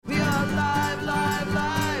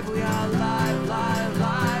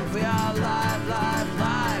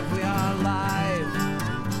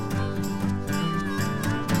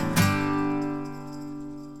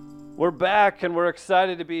We're back, and we're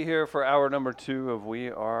excited to be here for hour number 2 of We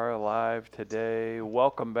Are Live today.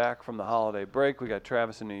 Welcome back from the holiday break. We got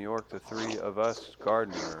Travis in New York, the three of us,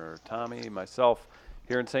 Gardner, Tommy, myself,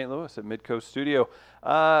 here in St. Louis at Midcoast Studio.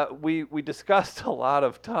 We discussed a lot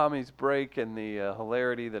of Tommy's break and the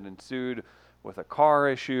hilarity that ensued with a car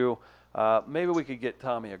issue. Maybe we could get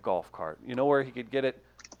Tommy a golf cart. You know where he could get it?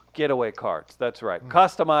 Getaway Carts. That's right.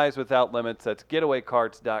 Customized without limits. That's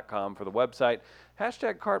getawaycarts.com for the website.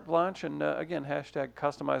 Hashtag carte blanche, and again, hashtag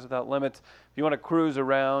customize without limits. If you want to cruise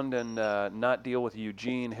around and not deal with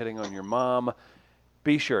Eugene hitting on your mom,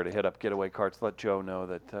 be sure to hit up Getaway Carts. Let Joe know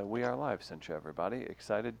that We Are Live sent you, everybody.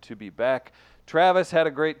 Excited to be back. Travis had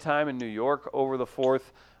a great time in New York over the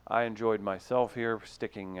 4th. I enjoyed myself here,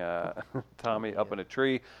 sticking Tommy up in a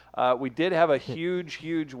tree. We did have a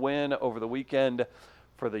huge win over the weekend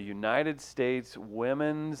for the United States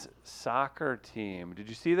women's soccer team. Did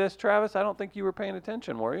you see this, Travis? I don't think you were paying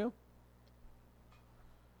attention, were you?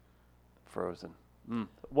 Frozen.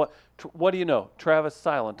 What do you know? Travis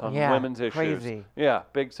silent on women's issues. Crazy. Yeah,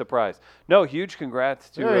 big surprise. No, huge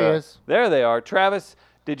congrats to. There he is. There they are. Travis,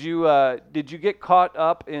 did you get caught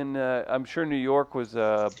up in? I'm sure New York was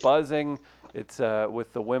buzzing. It's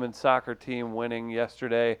with the women's soccer team winning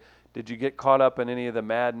yesterday. Did you get caught up in any of the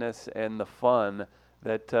madness and the fun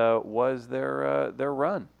that was their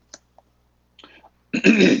run?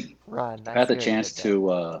 I had the chance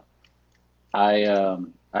to.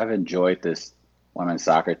 I've enjoyed this women's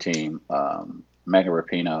soccer team. Megan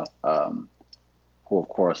Rapinoe, who of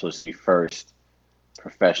course was the first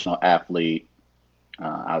professional athlete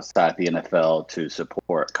outside the NFL to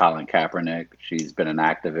support Colin Kaepernick. She's been an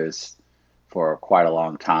activist for quite a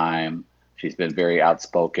long time. She's been very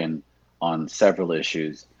outspoken on several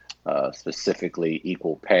issues. Specifically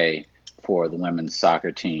equal pay for the women's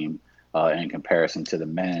soccer team in comparison to the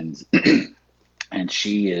men's. And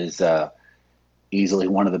she is easily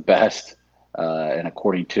one of the best, and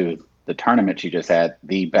according to the tournament she just had,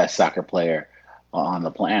 the best soccer player on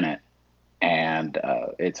the planet. And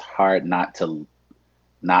it's hard not to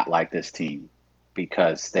not like this team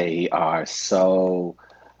because they are so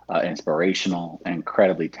inspirational,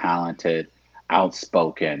 incredibly talented,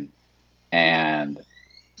 outspoken, and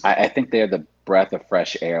I think they're the breath of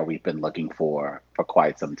fresh air we've been looking for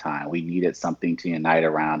quite some time. We needed something to unite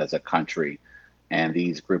around as a country. And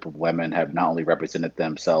these group of women have not only represented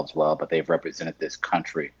themselves well, but they've represented this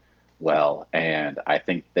country well. And I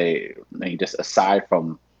think they just, aside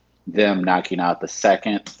from them knocking out the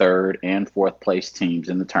 2nd, 3rd, and 4th place teams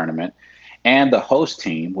in the tournament, and the host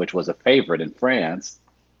team, which was a favorite in France,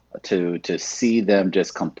 to see them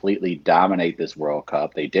just completely dominate this World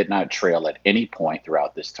Cup. They did not trail at any point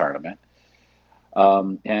throughout this tournament.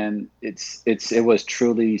 And it was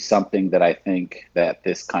truly something that I think that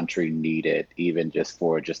this country needed, even just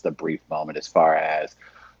for just a brief moment, as far as,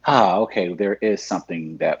 okay, there is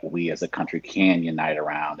something that we as a country can unite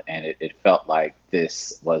around. And it felt like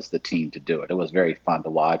this was the team to do it. It was very fun to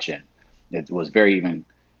watch. And it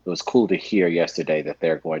was cool to hear yesterday that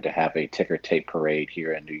they're going to have a ticker tape parade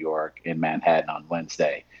here in New York, in Manhattan on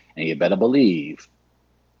Wednesday. And you better believe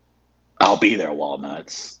I'll be there,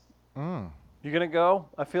 Walnuts. You gonna go?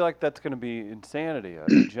 I feel like that's gonna be insanity. A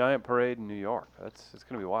giant parade in New York. It's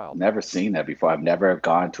gonna be wild. Never seen that before. I've never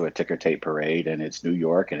gone to a ticker tape parade, and it's New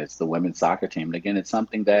York, and it's the women's soccer team. And again, it's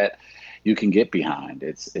something that you can get behind.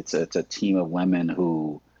 It's a team of women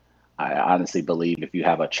who I honestly believe, if you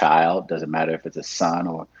have a child, doesn't matter if it's a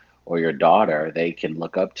son or your daughter, they can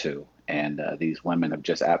look up to. And these women have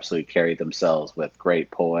just absolutely carried themselves with great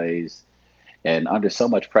poise and under so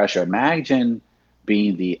much pressure. Imagine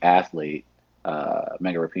being the athlete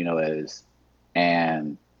Megan Rapinoe is,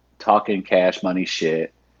 and talking cash money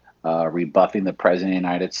shit, rebuffing the president of the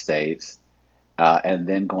United States, and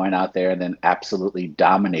then going out there and then absolutely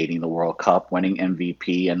dominating the World Cup, winning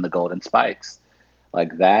MVP and the Golden Spikes.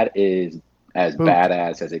 Like, that is as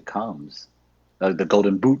badass as it comes. The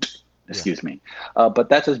Golden Boot, excuse me. But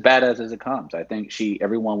that's as badass as it comes. I think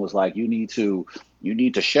everyone was like, you need to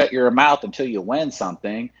shut your mouth until you win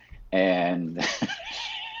something. And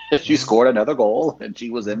she scored another goal, and she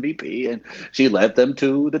was MVP, and she led them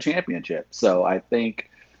to the championship. So I think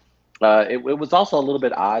it was also a little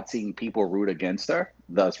bit odd seeing people root against her,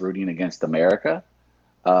 thus rooting against America.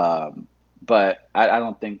 But I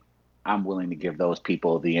don't think I'm willing to give those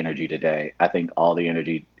people the energy today. I think all the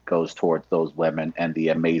energy goes towards those women and the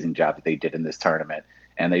amazing job that they did in this tournament,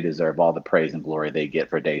 and they deserve all the praise and glory they get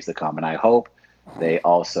for days to come. And I hope they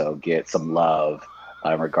also get some love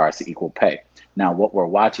in regards to equal pay. Now, what we're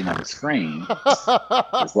watching on the screen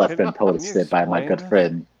is left been posted by my good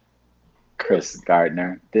friend Chris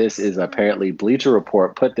Gardner. This is apparently Bleacher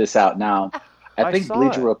Report put this out. Now, I think saw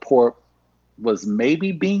Bleacher it. Report was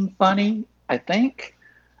maybe being funny. I think.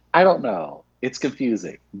 I don't know. It's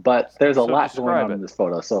confusing, but there's a So lot going describe on it. in this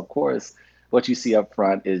photo. So, of course, what you see up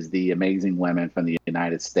front is the amazing women from the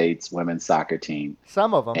United States women's soccer team,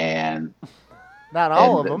 Some of them, and not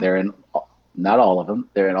all and of them. they're in not all of them.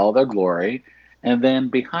 They're in all their glory, and then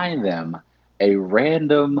behind them, a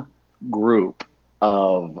random group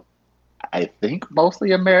of, I think,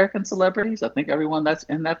 mostly American celebrities. I think everyone that's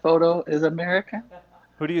in that photo is American.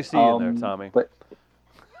 Who do you see in there, Tommy? But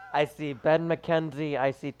I see Ben McKenzie.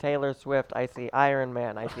 I see Taylor Swift. I see Iron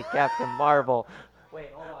Man. I see Captain Marvel. Wait,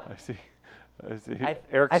 hold on. I see. I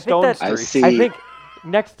Eric think that- Stonestreet. I see. I think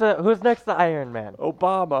who's next to Iron Man?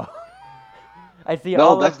 Obama. I see no,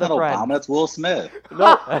 all that's of the not friends. Obama. That's Will Smith.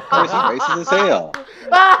 No, Of course, he racist as hell.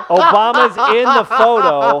 Obama's in the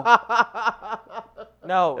photo.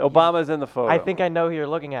 No, Obama's in the photo. I think I know who you're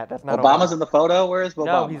looking at. That's not Obama's Obama. in the photo. Where is Obama?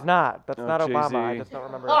 No, he's not. That's Oh, not Obama. I Jay-Z. just don't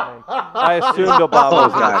remember his name. I assumed Obama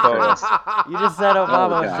was in the God, photo. Chris. You just said Obama Oh,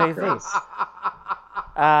 was God, Jay-Z. Chris.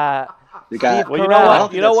 Uh, You got. Well, you know what? I don't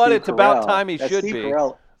think You know that's what? Steve It's about Carell. time he That's should Steve be.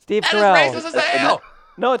 Carell. Steve That is Carell. racist as hell.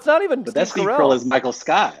 No, it's not even But that's Steve Steve Carell. Carell is Michael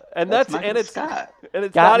Scott. And That's that's Michael it's Scott. and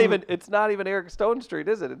it's Gotten- not even Eric Stonestreet,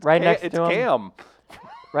 is it? It's Right next it's to him. Cam.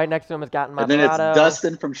 Right next to him is Gotten Matarado. And then it's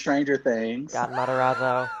Dustin from Stranger Things. Gotten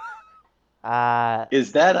Matarado.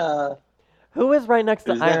 Is that Who is right next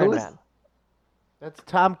to Is that- Iron who is- Man? That's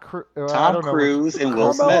Tom Cruise. Tom Cruise and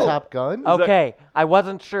Will Carmelo. Smith? Top Gun. that- Okay, I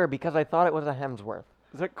wasn't sure because I thought it was a Hemsworth.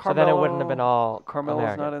 Is that So Carmelo? then it wouldn't have been all Carmelo's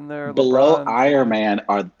American. not in there. Below LeBron's Iron not.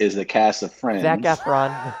 Man is the cast of Friends. Zac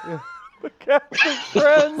Efron. The cast of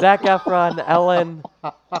Friends. Zac Efron, Ellen,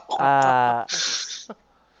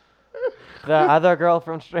 the other girl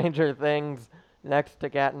from Stranger Things, next to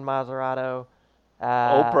Gatton Maserado.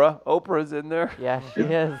 Oprah's in there. Yeah, she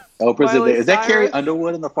is. Oprah's in Miley there. Is that Carrie Cyrus?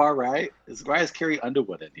 Underwood on the far right? Why is Carrie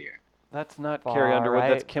Underwood in here? That's not Far Carrie Underwood.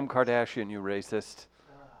 That's right. Kim Kardashian. You racist.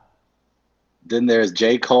 Then there's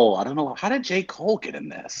J. Cole. I don't know. How did J. Cole get in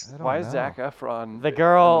this? I don't Why is know. Zac Efron? The in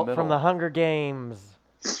girl the from middle? the Hunger Games.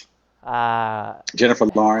 Jennifer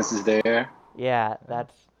Lawrence is there. Yeah,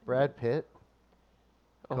 that's. Brad Pitt.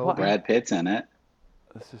 What? Brad Pitt's in it.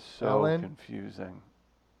 This is so Ellen. confusing.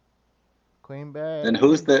 Queen Bed. Then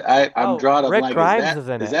who's the? I'm Oh, drawn up Rick like Grimes is is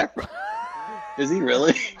in that, it. is that? Is he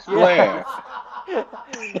really? Where?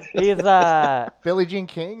 He's Billie Jean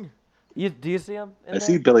King. do you see him? In I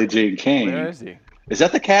see there? Billie Jean King. Where is he? Is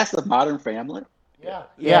that the cast of Modern Family? Yeah.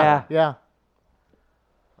 Yeah. Yeah.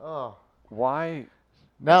 Oh. Why?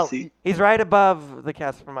 Now, See, He's right above the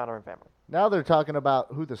cast from Modern Family. now they're talking about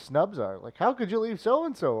who the snubs are. Like, how could you leave so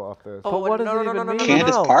and so off this? But what does no, it no, even no, no, mean? no,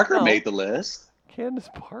 Candace no, Parker no. made the list. Candace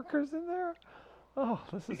Parker's in there? Oh,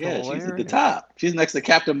 this is Yeah, hilarious. she's at the top. She's next to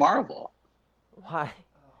Captain Marvel. Why?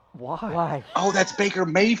 Why? Why? Oh, that's Baker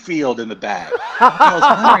Mayfield in the back. I was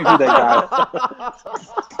wondering who they got.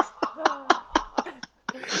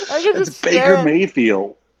 I could It's just Baker stare at,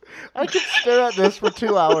 Mayfield. I could stare at this for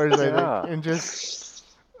 2 hours, I Yeah. think, and just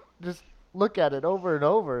look at it over and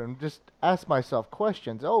over and just ask myself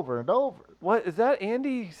questions over and over. What is that?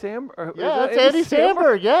 Andy Sam? Or, is Yeah, that it's Andy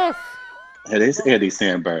Samberg. Yes, It is Andy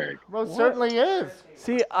Samberg. most What? certainly is.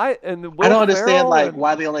 See, I don't Will understand Ferrell like and-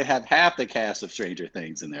 why they only have half the cast of Stranger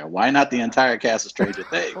Things in there. Why not the entire cast of Stranger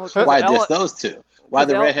Things? Well, 'cause Why Ellen- just those two? Why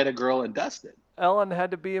the because redheaded girl and Dustin? Ellen had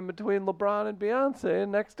to be in between LeBron and Beyonce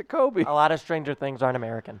and next to Kobe. A lot of Stranger Things aren't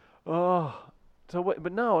American. Oh, so wait,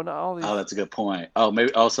 but no, not all these. Oh, that's a good point. Oh,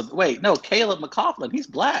 maybe. Oh, so wait, no, Caleb McLaughlin. He's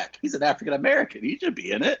black. He's an African American. He should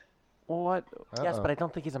be in it. What? Yes, Uh-oh. but I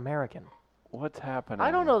don't think he's American. What's happening?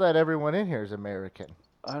 I don't know that everyone in here is American.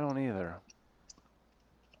 I don't either.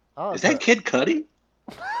 Oh, Is that Kid Cudi?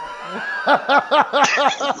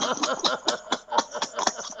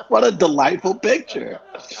 What a delightful picture.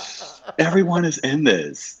 Everyone is in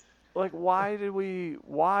this. Like, why did we?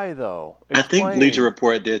 Why though? I think Explain. Bleacher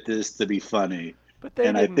Report did this to be funny, But they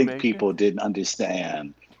and I didn't think make people it. didn't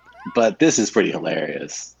understand. But this is pretty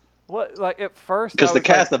hilarious. What? Like at first, Because I the was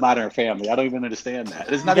like, cast of Modern Family, I don't even understand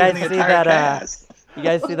that. It's not guys even the see entire that, cast. You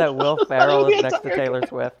guys see that Will Ferrell the is next to entire Taylor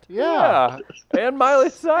Swift? yeah. Yeah, and Miley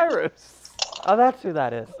Cyrus. Oh, that's who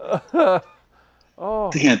that is.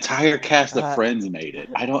 Oh, The entire cast of Uh, Friends made it.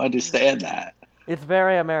 I don't understand that. It's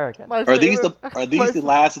very American. My Are these favorite- the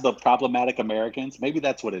last of the problematic Americans? Maybe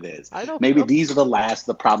that's what it is. I don't Maybe know. these are the last of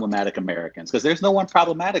the problematic Americans because there's no one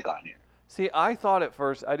problematic on here. see, I thought at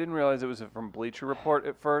first I didn't realize it was from Bleacher Report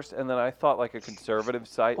at first, and then I thought like a conservative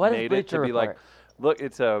site What is made it to Bleacher be like, Report? look,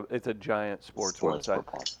 it's a giant sports website.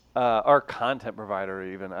 report. Our content provider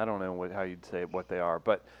even. I don't know how you'd say what they are,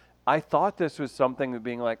 but I thought this was something of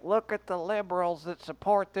being like, look at the liberals that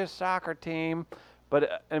support this soccer team.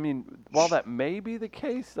 But I mean, while that may be the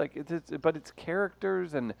case, like but it's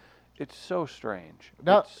characters and it's so strange.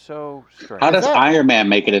 No. It's so strange. How does that- Iron Man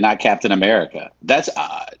make it and not Captain America? That's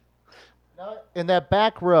odd. In that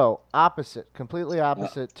back row, completely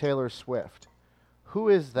opposite Taylor Swift. Who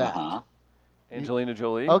is that? Uh-huh. Angelina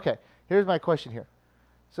Jolie? Okay, here's my question here.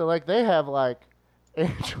 So, like, they have, like,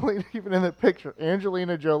 Angelina, even in the picture,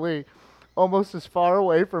 Angelina Jolie almost as far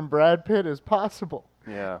away from Brad Pitt as possible.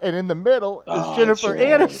 Yeah. And in the middle is Oh, Jennifer it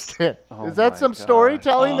sure is. Aniston. Oh Is that my some gosh.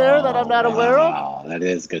 storytelling there that I'm not aware of? Wow, that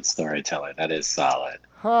is good storytelling. That is solid.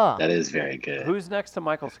 Huh. That is very good. Who's next to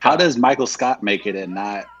Michael Scott? How does Michael Scott make it and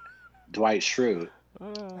not Dwight Schrute,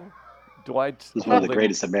 Dwight's who's one of the holding-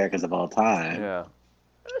 greatest Americans of all time? Yeah.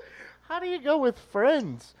 How do you go with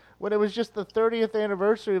Friends when it was just the 30th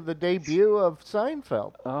anniversary of the debut of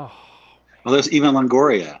Seinfeld? Oh, Well, there's Eva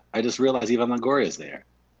Longoria. I just realized Eva Longoria is there.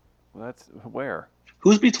 that's where?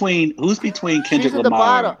 Who's between Kendrick She's at the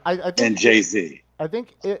bottom. Lamar I and think Jay-Z? I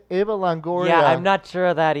think Eva Longoria. Yeah, I'm not sure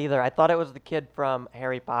of that either. I thought it was the kid from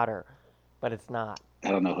Harry Potter, but it's not. I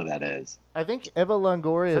don't know who that is. I think Eva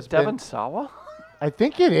Longoria Is has it Devon been. Sawa? I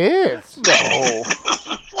think it is. No.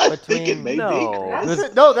 I think it Between- may no. be.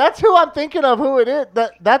 Chris. No, that's who I'm thinking of. Who it is?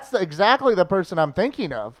 That's exactly the person I'm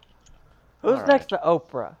thinking of. Who's Alright. next to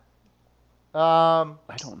Oprah? I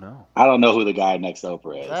don't know. I don't know who the guy next to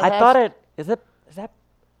Oprah is. That I has- thought it is that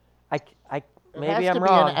I It maybe has I'm to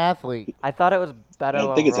wrong. be an athlete. I thought it was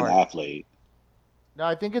Beto I think it's an O'Rourke. athlete. No,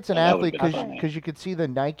 I think it's an Yeah, that athlete would've been funny. because you could see the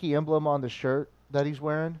Nike emblem on the shirt that he's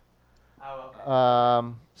wearing. Oh,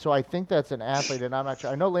 okay. So I think that's an athlete, and I'm not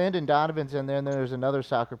sure. I know Landon Donovan's in there, and then there's another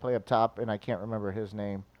soccer player up top, and I can't remember his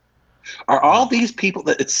name. Are all these people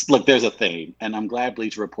that it's look, there's a theme, and I'm glad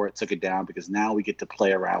Bleacher Report took it down because now we get to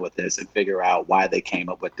play around with this and figure out why they came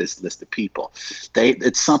up with this list of people.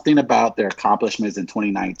 It's something about their accomplishments in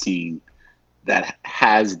 2019 that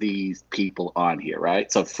has these people on here,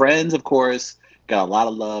 right? So Friends, of course, got a lot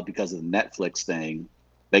of love because of the Netflix thing.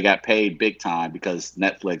 They got paid big time because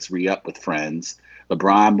Netflix re-upped with Friends.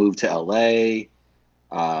 LeBron moved to LA.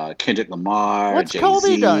 Kendrick Lamar, What's Jay-Z.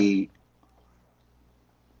 Kobe done?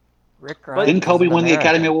 Rick Grimes Didn't Kobe is win the American.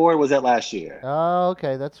 Academy Award? Or was that last year? Oh,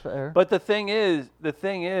 okay, that's fair. But the thing is,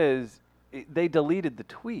 they deleted the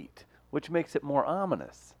tweet, which makes it more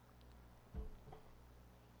ominous.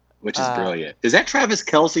 Which is brilliant. Is that Travis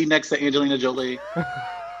Kelce next to Angelina Jolie?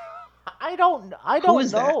 I don't Who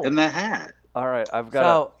is know. that in the hat? All right, I've got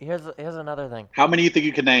So here's another thing. How many do you think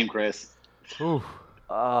you can name, Chris? Oof.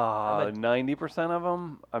 90% of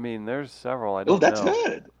them. I mean, there's several. I don't Oh, that's know.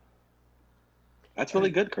 good. That's really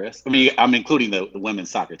good, Chris. I mean, I'm including the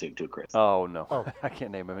women's soccer team too, Chris. Oh no, Oh. I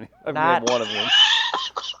can't name any. I've Not- named one of them.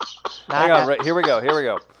 Not Hang on, that- right, here we go.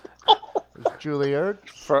 Julie Ertz,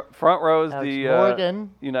 Front row is Alex the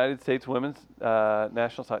Morgan. United States women's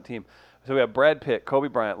national soccer team. So we have Brad Pitt, Kobe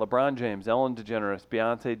Bryant, LeBron James, Ellen DeGeneres,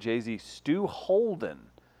 Beyonce, Jay-Z, Stu Holden.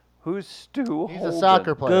 Who's Stu He's Holden? a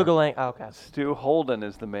soccer player. Googling. Oh, okay. Stu Holden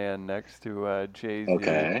is the man next to Jay-Z.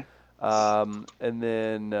 Okay. And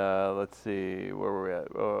then let's see, where were we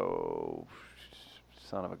at? Oh,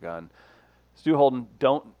 son of a gun. Stu Holden.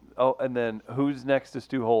 And then who's next to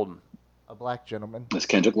Stu Holden? A black gentleman. That's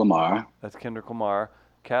Kendrick Lamar. That's Kendrick Lamar.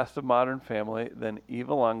 Cast of Modern Family. Then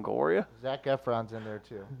Eva Longoria. Zac Efron's in there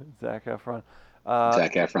too. Zac Efron.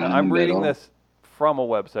 Zac Efron in I'm the reading middle. this from a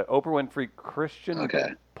website. Oprah Winfrey, Christian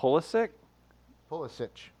Okay. Pulisic.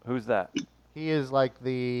 Pulisic. Who's that? He is like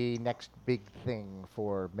the next big thing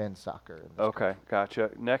for men's soccer. in this Okay,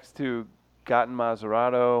 gotcha. Next to Gaten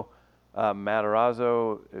Mazzarato,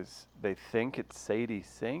 Matarazzo is, they think it's Sadie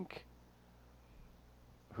Sink.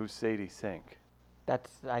 Who's Sadie Sink?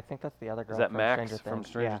 I think that's the other girl. Is that from Max Stranger from Things.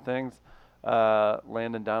 Stranger Yeah. Things?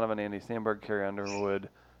 Landon Donovan, Andy Samberg, Carrie Underwood.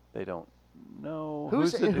 They don't know.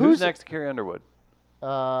 Who's- Who's who's- next to Carrie Underwood?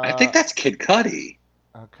 I think that's Kid Cudi.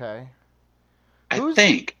 Okay. I Who's-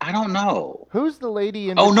 think. I don't know. Who's the lady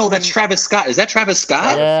in? Oh no, that's between- Travis Scott. Is that Travis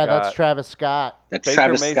Scott? Yeah, Scott. that's Travis Scott. That's Baker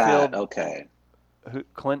Travis Mayfield. Scott. Okay.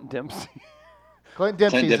 Clint Dempsey, Clint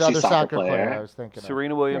Dempsey's the Dempsey, other soccer soccer player. player. I was thinking. Of.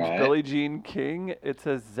 Serena Williams, Right. Billie Jean King. It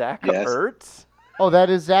says Zach Yes. Ertz. Oh, that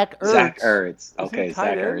is Zach Ertz. Zach Ertz. he Okay, tight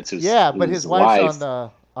Zach end? Ertz. Who's, Yeah, but whose his wife's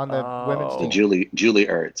wife, on the women's Oh. team. Julie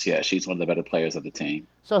Ertz. Yeah, she's one of the better players of the team.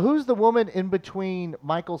 So who's the woman in between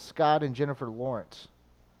Michael Scott and Jennifer Lawrence?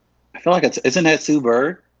 I feel like isn't that Sue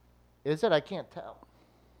Bird? Is it? I can't tell.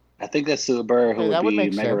 I think that's Sue Bird, who Okay, that would would be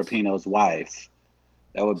make Megan sense. Rapinoe's wife.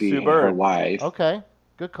 That would be Sue her Bird. wife. Okay,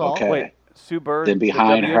 good call. Okay. Wait, Sue Bird, Then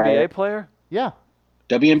behind the her- WNBA player? Yeah.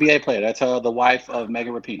 WNBA player. That's the wife of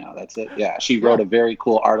Megan Rapinoe. That's it. Yeah, she wrote a very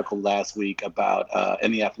cool article last week about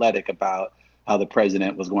in the Athletic about how the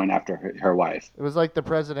president was going after her wife. It was like the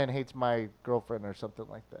president hates my girlfriend or something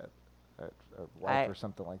like that, or wife or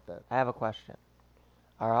something like that. I have a question.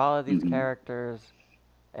 Are all of these characters,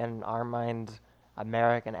 in our minds,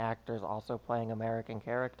 American actors also playing American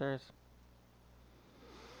characters?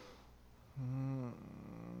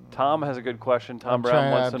 Tom has a good question. Tom I'm Brown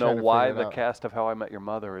trying- wants I'm to know trying to why figure it the out. cast of How I Met Your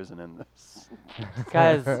Mother isn't in this.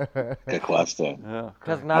 Because Good question. Yeah.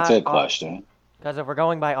 That's not a good all- question. Because if we're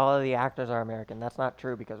going by all of the actors are American, that's not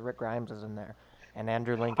true because Rick Grimes is in there, and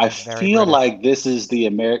Andrew Lincoln I is very feel British. like this is the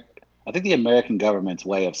I think the American government's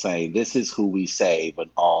way of saying this is who we save when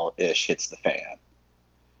all ish hits the fan.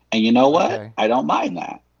 And you know what? Okay. I don't mind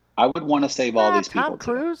that. I would want to save all these people. Tom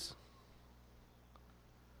Cruise?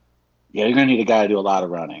 Yeah, you're gonna need a guy to do a lot of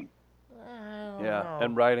running. Yeah,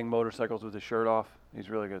 and riding motorcycles with his shirt off. He's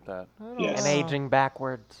really good at that. Yes. And aging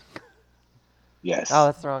backwards. Yes. Oh,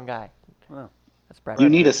 that's the wrong guy. Oh. That's Brad You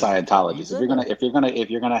Pitt. need a Scientologist. If you're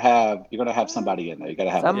gonna have somebody in there. You gotta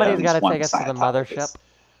have Somebody's at least got to one take us to the Scientologist. mothership.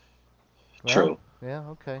 True. Yeah,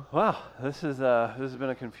 okay. Wow, this has been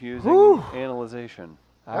a confusing Whew. analyzation.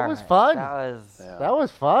 That was Alright, fun. That was Yeah. That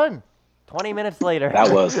was fun. 20 minutes later.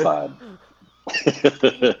 That was fun.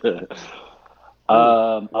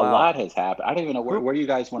 A Wow. lot has happened. I don't even know where you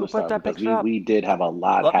guys want who to put start that because picture up? we did have a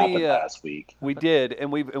lot Let happen me, last week. We did,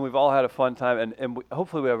 and we've all had a fun time, and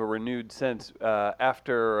hopefully we have a renewed sense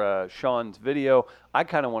after Sean's video. I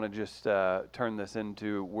kind of want to just turn this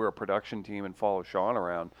into we're a production team and follow Sean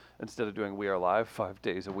around instead of doing We Are Live 5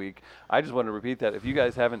 days a week. I just want to repeat that. If you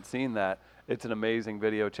guys haven't seen that, it's an amazing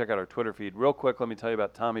video. Check out our Twitter feed. Real quick, let me tell you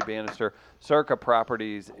about Tommy Bannister, Circa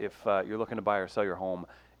Properties. If you're looking to buy or sell your home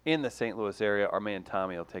in the St. Louis area, our man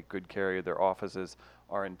Tommy will take good care of you. Their offices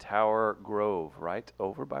are in Tower Grove, right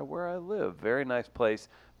over by where I live. Very nice place.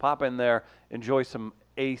 Pop in there, enjoy some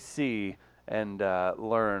AC, and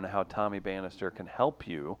learn how Tommy Bannister can help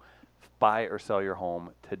you buy or sell your home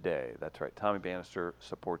today. That's right. Tommy Bannister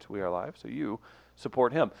supports We Are Live, so you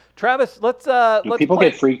support him. Travis, let's Do people play.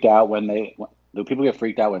 get freaked out do people get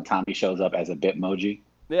freaked out when Tommy shows up as a Bitmoji?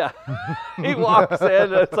 Yeah. He walks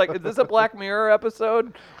in. It's like, is this a Black Mirror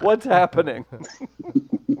episode? What's happening?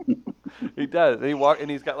 He does. And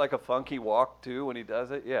he's got like a funky walk too when he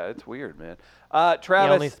does it. Yeah, it's weird, man. He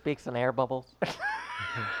Travis. only speaks in air bubbles.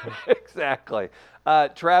 Exactly.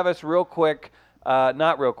 Travis, real quick.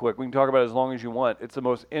 Not real quick. We can talk about it as long as you want. It's the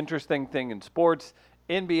most interesting thing in sports.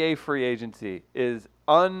 NBA free agency is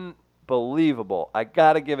unbelievable. I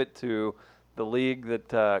got to give it to the league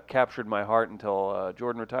that captured my heart until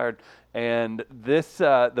Jordan retired. And this,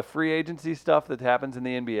 the free agency stuff that happens in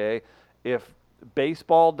the NBA, if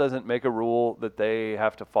baseball doesn't make a rule that they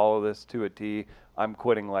have to follow this to a T, I'm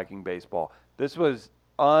quitting liking baseball. This was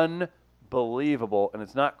unbelievable, and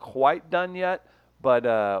it's not quite done yet, but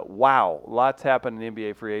wow, lots happened in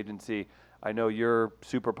NBA free agency. I know you're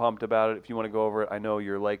super pumped about it. If you want to go over it, I know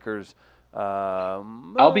your Lakers.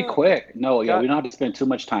 I'll be quick. No, we don't have to spend too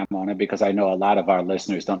much time on it because I know a lot of our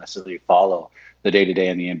listeners don't necessarily follow the day-to-day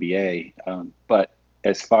in the NBA. But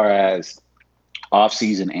as far as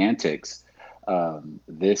off-season antics,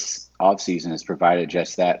 this off-season has provided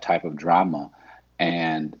just that type of drama.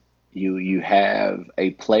 And you have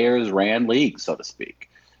a players-ran league, so to speak.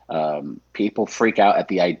 People freak out at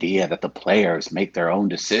the idea that the players make their own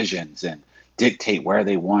decisions and dictate where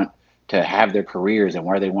they want to have their careers and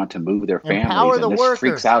where they want to move their families. And this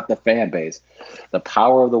freaks out the fan base. The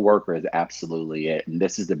power of the worker is absolutely it. And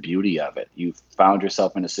this is the beauty of it. You found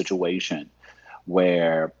yourself in a situation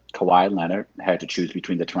where Kawhi Leonard had to choose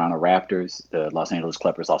between the Toronto Raptors, the Los Angeles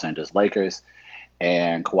Clippers, Los Angeles Lakers.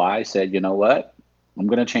 And Kawhi said, you know what? I'm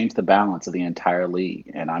going to change the balance of the entire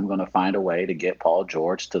league. And I'm going to find a way to get Paul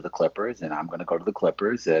George to the Clippers. And I'm going to go to the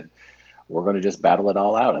Clippers. And we're going to just battle it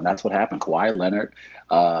all out. And that's what happened. Kawhi Leonard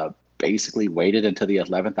basically waited until the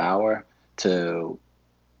 11th hour to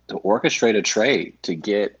orchestrate a trade to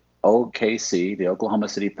get OKC, the Oklahoma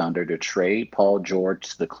City Thunder, to trade Paul George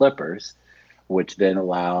to the Clippers, which then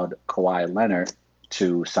allowed Kawhi Leonard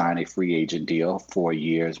to sign a free agent deal, 4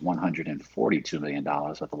 years, $142 million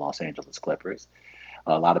with the Los Angeles Clippers.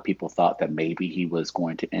 A lot of people thought that maybe he was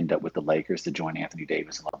going to end up with the Lakers to join Anthony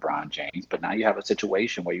Davis and LeBron James. But now you have a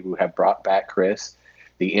situation where you have brought back, Chris,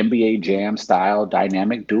 the NBA Jam style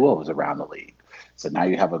dynamic duos around the league. So now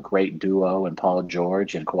you have a great duo in Paul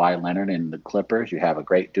George and Kawhi Leonard in the Clippers. You have a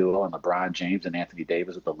great duo in LeBron James and Anthony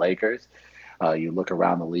Davis with the Lakers. You look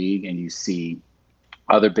around the league and you see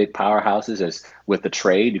other big powerhouses. As with the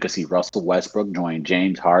trade, you can see Russell Westbrook join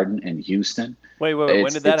James Harden in Houston. Wait. When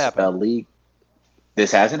did that happen? The league.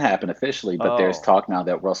 This hasn't happened officially, but there's Oh. talk now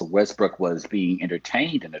that Russell Westbrook was being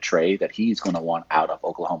entertained in a trade that he's going to want out of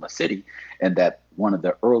Oklahoma City, and that one of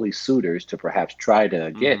the early suitors to perhaps try to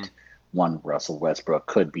get one Russell Westbrook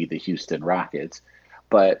could be the Houston Rockets.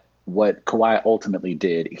 But what Kawhi ultimately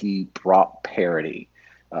did, he brought parity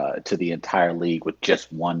to the entire league with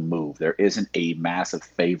just one move. There isn't a massive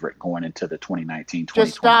favorite going into the 2019-2020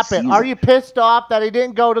 Just stop season. it. Are you pissed off that he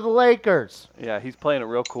didn't go to the Lakers? Yeah, he's playing it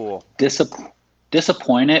real cool.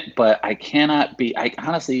 Disappointed, but I cannot be. I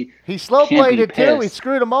honestly He slow can't played be it too. He pissed.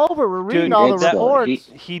 screwed him over. We're reading Dude, all the it's still-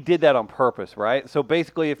 reports. He did that on purpose, right? So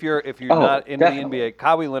basically, if you're Oh, not into definitely. the NBA,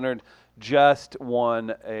 Kawhi Leonard just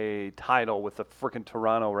won a title with the freaking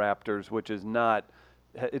Toronto Raptors, which is not.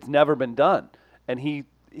 It's never been done, and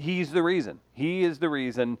he's the reason. He is the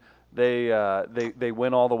reason they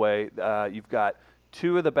win all the way. You've got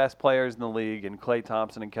two of the best players in the league, in Klay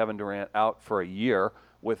Thompson and Kevin Durant, out for a year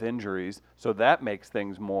with injuries, so that makes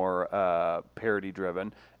things more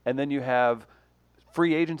parity-driven. And then you have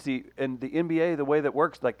free agency in the NBA. The way that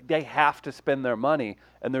works, like they have to spend their money,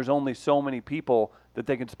 and there's only so many people that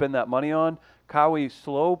they can spend that money on. Kawhi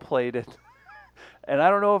slow played it. And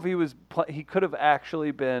I don't know if he could have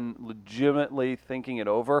actually been legitimately thinking it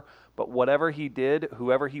over, but whatever he did,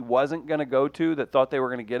 whoever he wasn't going to go to that thought they were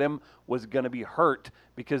going to get him was going to be hurt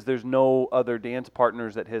because there's no other dance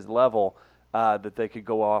partners at his level that they could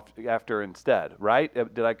go off after instead, right?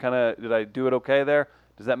 Did I do it okay there?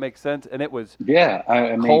 Does that make sense? And it was Yeah,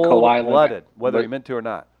 I mean, Kawhi Leonard, cold-blooded, whether but he meant to or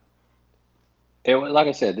not. like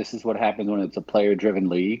I said, this is what happens when it's a player-driven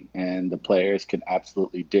league, and the players can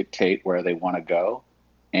absolutely dictate where they want to go.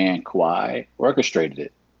 And Kawhi orchestrated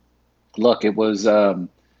it. Look, it was.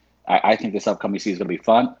 I think this upcoming season is going to be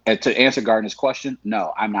fun. And to answer Gardner's question,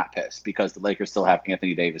 no, I'm not pissed because the Lakers still have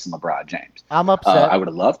Anthony Davis and LeBron James. I'm upset. I would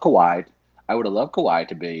have loved Kawhi. I would have loved Kawhi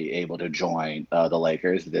to be able to join the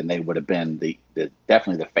Lakers. Then they would have been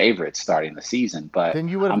definitely the favorites starting the season. But Then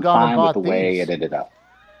you would have I'm gone and fine bought with the way these. it ended up.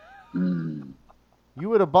 You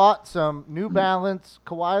would have bought some New Balance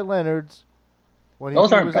Kawhi Leonards when Those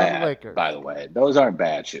he aren't was on the bad, Lakers. by the way. Those aren't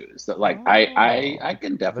bad shoes. Like I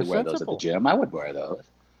can definitely They're wear those at sensible. the gym. I would wear those.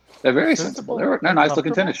 They're very Sensible. sensible. They're nice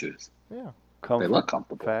looking tennis shoes. Yeah. Comfort, look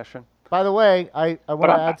comfortable. Fashion. By the way, I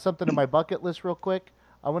want to I- add something to my bucket list real quick.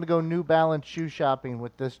 I want to go New Balance shoe shopping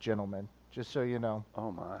with this gentleman, just so you know.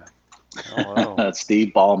 Oh my. Hello.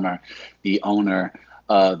 Steve Ballmer, the owner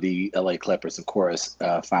of the LA Clippers, of course,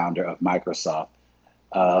 founder of Microsoft.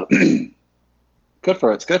 Good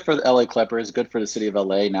for the LA Clippers. Good for the city of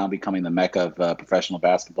LA now becoming the mecca of professional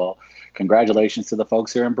basketball. Congratulations to the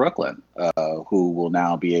folks here in Brooklyn who will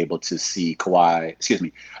now be able to see Kyrie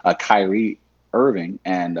Irving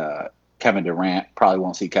and Kevin Durant. Probably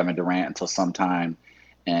won't see Kevin Durant until sometime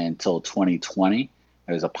until 2020.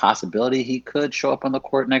 There's a possibility he could show up on the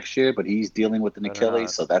court next year, but he's dealing with an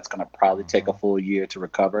Achilles, so that's going to probably take a full year to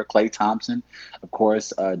recover. Klay Thompson, of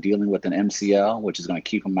course, dealing with an MCL, which is going to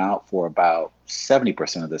keep him out for about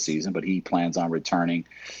 70% of the season, but he plans on returning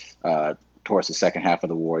towards the second half of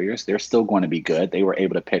the Warriors. They're still going to be good. They were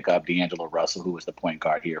able to pick up D'Angelo Russell, who was the point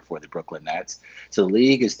guard here for the Brooklyn Nets. So the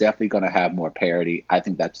league is definitely going to have more parity. I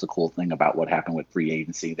think that's the cool thing about what happened with free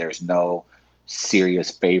agency. There's no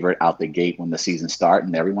serious favorite out the gate when the season starts,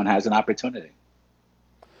 and everyone has an opportunity.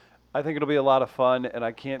 I think it'll be a lot of fun, and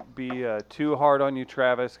I can't be too hard on you,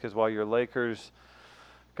 Travis, because while your Lakers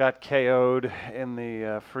got KO'd in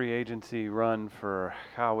the free agency run for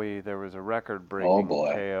Howie, there was a record-breaking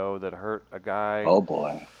KO that hurt a guy. Oh,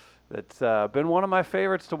 boy. That's been one of my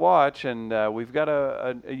favorites to watch, and we've got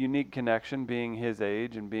a unique connection, being his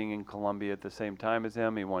age and being in Columbia at the same time as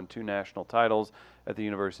him. He won 2 national titles at the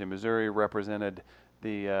University of Missouri, represented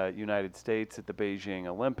the United States at the Beijing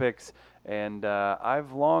Olympics, and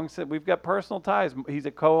I've long said we've got personal ties. He's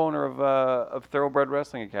a co-owner of Thoroughbred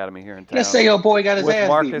Wrestling Academy here in town. Just say your boy got his with ass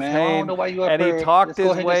Marcus beat, man. Hayne, I don't know why you up and there. he talked Just go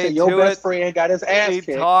his ahead and way say your to best it. friend got his ass He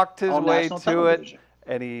kicked talked his on way national to television. it.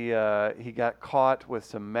 And he got caught with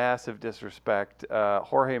some massive disrespect.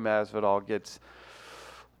 Jorge Masvidal gets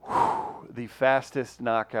the fastest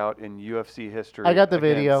knockout in UFC history. I got the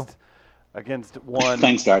video. Against one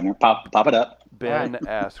Thanks, Gardner. Pop it up. Ben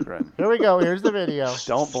Askren. Here we go. Here's the video.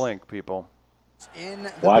 Don't blink, people. In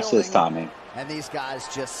the Watch this, building, Tommy. And these guys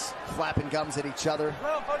just flapping gums at each other.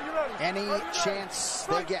 Any chance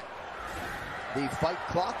they get. The fight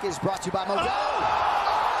clock is brought to you by Modelo.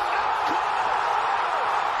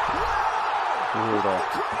 Brutal.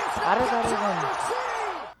 How did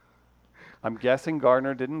that even? I'm guessing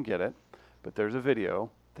Gardner didn't get it, but there's a video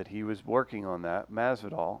that he was working on that,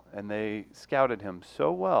 Masvidal, and they scouted him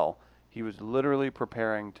so well. He was literally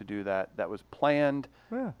preparing to do that. That was planned,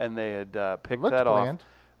 and they had picked Looked that planned. off.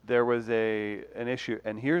 There was an issue,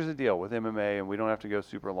 and here's the deal with MMA, and we don't have to go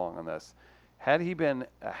super long on this. Had he been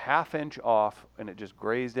a half inch off and it just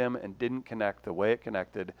grazed him and didn't connect the way it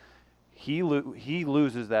connected, he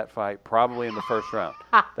loses that fight probably in the first round.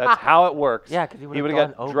 That's how it works. Yeah, 'cause he would've would've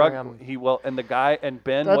gone got over drugged. him. And the guy and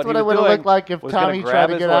Ben. That's what what he it was would have doing looked like if was gonna Tommy grab tried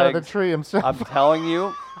to his get out of the legs. tree himself. I'm telling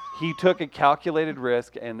you, he took a calculated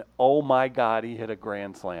risk, and oh my God, he hit a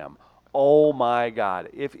grand slam. Oh my God!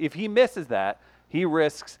 If he misses that, he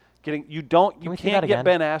risks getting. You we see can't that get again?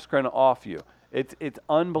 Ben Askren off you. It's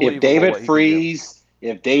unbelievable. If David what he can do.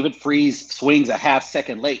 If David Freeze swings a half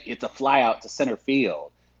second late, it's a fly out to center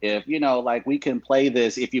field. If we can play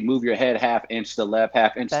this. If you move your head half inch to the left,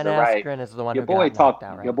 half inch Ben to the right, Askren is the one your who boy got talk knocked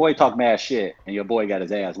out, right? your boy talk mad shit, and your boy got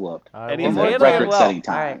his ass whooped. All right, And In he's the handling it record-setting well.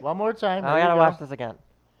 time. All right. One more time. I There gotta you watch go. this again.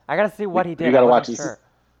 I gotta see what he did. You gotta I watch wasn't this.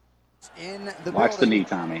 sure. In the Watch the building. knee,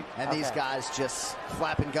 Tommy. And these Okay. guys just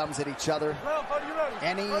flapping gums at each other.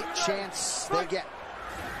 Any chance they get.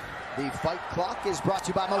 The fight clock is brought to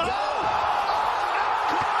you by Modelo.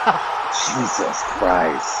 Jesus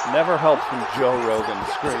Christ. Never helps when Joe Rogan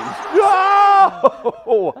screams.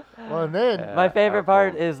 No! Well, and then My favorite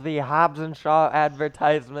part powerful. is the Hobbs and Shaw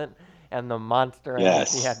advertisement and the Monster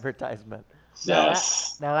Yes. Energy advertisement.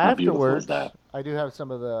 Yes. now How beautiful is afterwards, that? I do have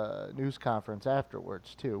some of the news conference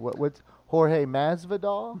afterwards too. What's Jorge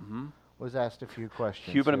Masvidal was asked a few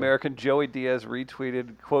questions. Cuban here. American Joey Diaz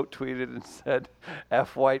retweeted, quote tweeted, and said,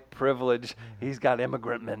 "F white privilege. He's got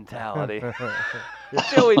immigrant mentality."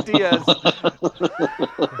 Joey Diaz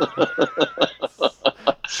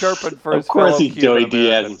chirping for his Of course, fellow he's Cuban Joey American.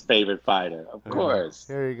 Diaz's favorite fighter. Of course.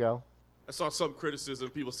 Here you go. I saw some criticism.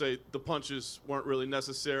 People say the punches weren't really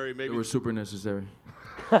necessary. They Maybe were super necessary.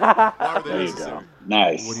 why were they There you necessary? go.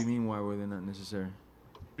 Nice. What do you mean? Why were they not necessary?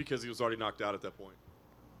 Because he was already knocked out at that point.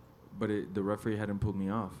 But the referee hadn't pulled me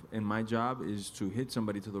off, and my job is to hit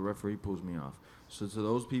somebody till the referee pulls me off. So to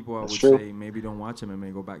those people, I That's would true. say maybe don't watch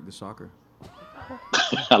MMA, go back to soccer.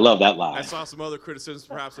 I love that I line. saw some other criticisms,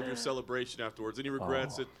 perhaps, of your celebration afterwards. Any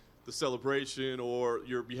regrets at the celebration or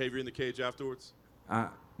your behavior in the cage afterwards?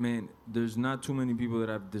 Man, there's not too many people that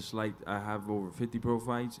I've disliked. I have over 50 pro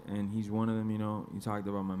fights, and he's one of them. You know, he talked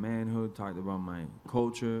about my manhood, talked about my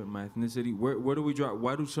culture, my ethnicity. Where do we draw?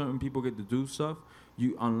 Why do certain people get to do stuff?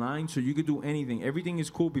 You online, so you could do anything. Everything is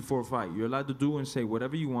cool before a fight. You're allowed to do and say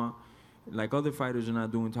whatever you want, like other fighters are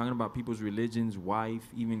not doing. Talking about people's religions, wife,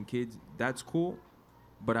 even kids. That's cool,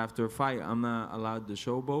 but after a fight, I'm not allowed to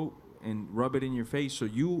showboat and rub it in your face. So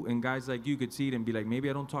you and guys like you could see it and be like, maybe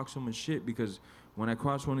I don't talk so much shit because when I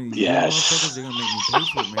cross one of these Yes. motherfuckers, they're gonna make me pay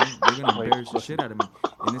for it, man. They're gonna embarrass the shit out of me,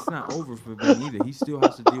 and it's not over for Ben either. He still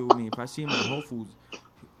has to deal with me. If I see him at Whole Foods,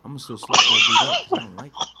 I'm gonna still slap that dude up 'cause I don't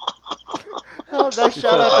like it. Oh, nice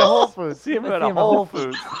shout out to Whole Foods. See him Let's at see a him at Whole Whole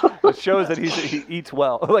Foods. It shows that he eats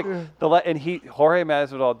well. Like Jorge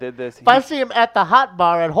Masvidal did this. If I see him at the hot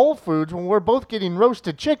bar at Whole Foods when we're both getting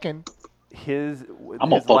roasted chicken, his I'm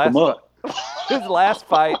gonna fuck him up. His last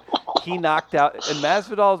fight, he knocked out, and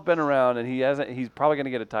Masvidal's been around, and he's probably going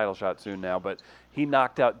to get a title shot soon now, but he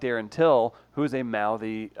knocked out Darren Till, who's a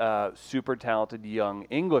mouthy, super talented young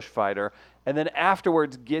English fighter, and then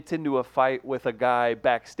afterwards gets into a fight with a guy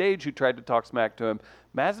backstage who tried to talk smack to him.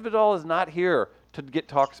 Masvidal is not here to get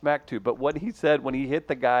talk smack to, but what he said when he hit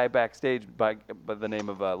the guy backstage by the name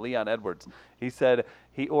of Leon Edwards, he said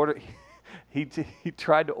he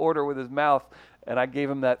tried to order with his mouth, and I gave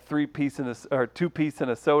him that 2-piece and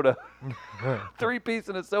a soda, 3-piece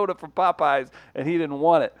and a soda from Popeyes, and he didn't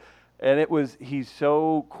want it. And he's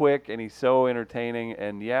so quick and he's so entertaining,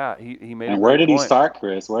 and yeah, he made. And where did he start,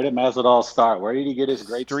 Chris? Where did Masvidal start? Where did he get his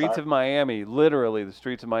great Streets start? of Miami, literally the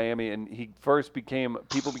streets of Miami, and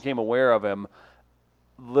people became aware of him,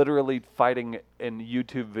 literally fighting in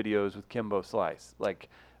YouTube videos with Kimbo Slice. Like,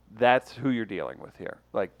 that's who you're dealing with here.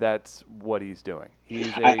 Like, that's what he's doing. He's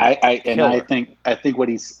a killer.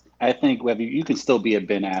 I think whether you can still be a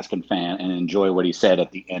Ben Askren fan and enjoy what he said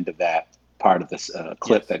at the end of that part of this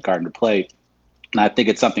clip that Gardner played. And I think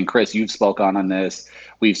it's something, Chris, you've spoke on this.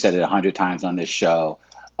 We've said it 100 times on this show.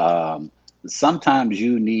 Sometimes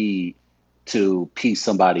you need to piece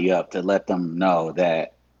somebody up to let them know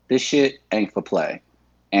that this shit ain't for play.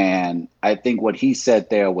 And I think what he said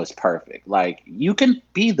there was perfect. Like, you can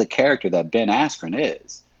be the character that Ben Askren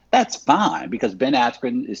is. That's fine, because Ben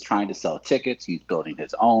Askren is trying to sell tickets. He's building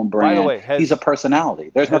his own brand. By the way, he's a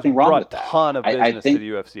personality. There's nothing wrong with that. Brought a ton of business I think, to the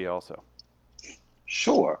UFC also.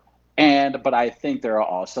 Sure. But I think there are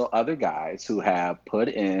also other guys who have put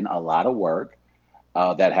in a lot of work,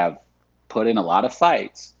 that have put in a lot of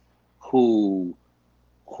fights, who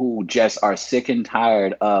who just are sick and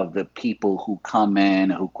tired of the people who come in,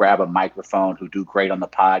 who grab a microphone, who do great on the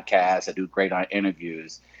podcast, and do great on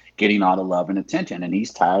interviews, getting all the love and attention. And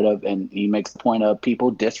he's tired of, and he makes the point of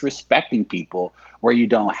people disrespecting people where you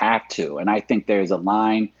don't have to. And I think there's a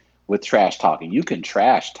line with trash talking. You can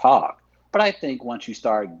trash talk, but I think once you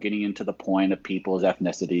start getting into the point of people's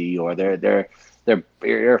ethnicity or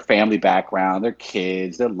their family background, their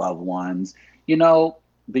kids, their loved ones,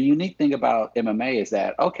 the unique thing about MMA is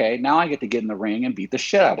that, okay, now I get to get in the ring and beat the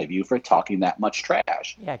shit out of you for talking that much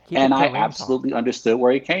trash. Yeah, and I absolutely understood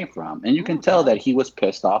where he came from. And you can tell that he was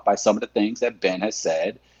pissed off by some of the things that Ben has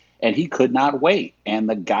said, and he could not wait. And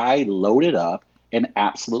the guy loaded up and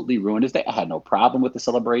absolutely ruined his day. I had no problem with the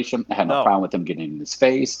celebration. I had no problem with him getting in his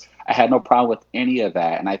face. I had no problem with any of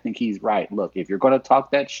that. And I think he's right. Look, if you're going to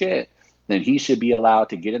talk that shit, then he should be allowed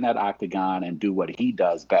to get in that octagon and do what he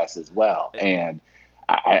does best as well. And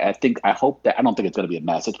I hope that, I don't think it's going to be a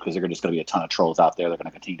message because there's just going to be a ton of trolls out there that are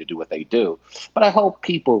going to continue to do what they do. But I hope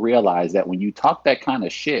people realize that when you talk that kind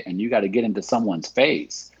of shit and you got to get into someone's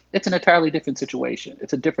face, it's an entirely different situation.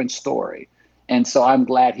 It's a different story. And so I'm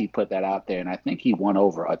glad he put that out there. And I think he won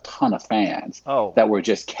over a ton of fans that were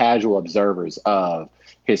just casual observers of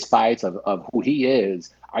his fights, of who he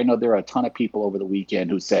is. I know there are a ton of people over the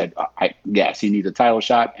weekend who said, yes, he needs a title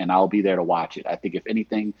shot, and I'll be there to watch it. I think if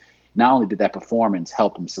anything, not only did that performance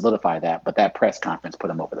help him solidify that, but that press conference put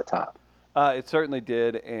him over the top. It certainly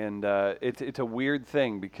did, and it's a weird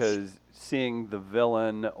thing because seeing the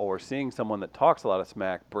villain or seeing someone that talks a lot of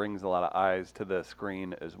smack brings a lot of eyes to the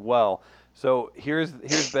screen as well. So here's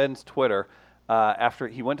Ben's Twitter. After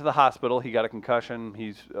he went to the hospital, he got a concussion.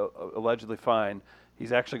 He's allegedly fine.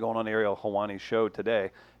 He's actually going on Ariel Helwani's show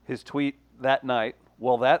today. His tweet that night,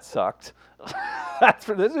 well, that sucked.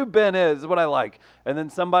 This is who Ben is what I like. And then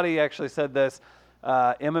somebody actually said this.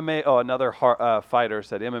 MMA, another fighter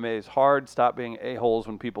said, MMA is hard. Stop being a-holes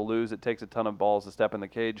when people lose. It takes a ton of balls to step in the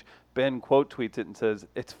cage. Ben quote tweets it and says,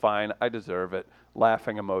 it's fine. I deserve it.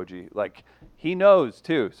 Laughing emoji. Like, he knows,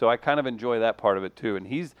 too. So I kind of enjoy that part of it, too. And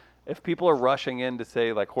if people are rushing in to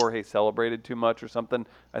say, like, Jorge celebrated too much or something,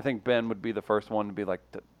 I think Ben would be the first one to be like,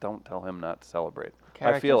 don't tell him not to celebrate.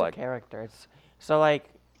 I feel like. Characters. So, like,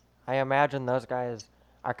 I imagine those guys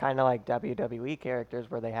are kind of like WWE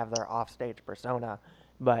characters where they have their offstage persona,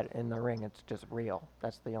 but in the ring it's just real.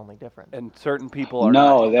 That's the only difference. And certain people are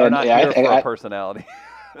not here for a personality.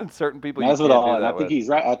 And certain people you can't do that I think he's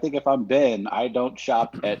right. I think if I'm Ben, I don't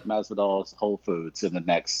shop at Masvidal's Whole Foods in the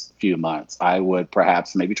next few months. I would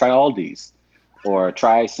perhaps maybe try Aldi's or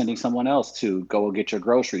try sending someone else to go get your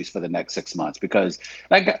groceries for the next 6 months. Because,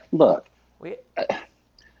 look,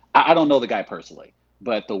 I don't know the guy personally,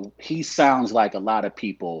 but he sounds like a lot of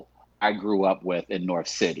people I grew up with in North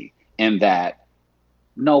City, in that,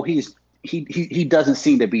 no, he doesn't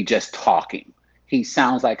seem to be just talking. He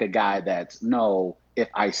sounds like a guy that's, no, if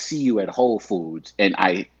I see you at Whole Foods and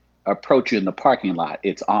I approach you in the parking lot,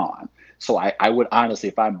 it's on. So I would honestly,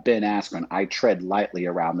 if I'm Ben Askren, I tread lightly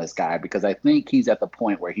around this guy because I think he's at the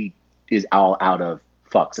point where he is all out of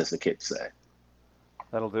fucks, as the kids say.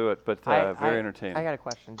 That'll do it, but very entertaining. I got a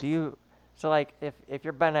question. So like if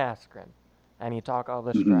you're Ben Askren and you talk all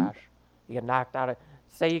this trash, you get knocked out.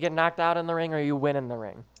 Say you get knocked out in the ring or you win in the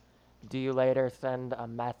ring, do you later send a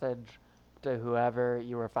message to whoever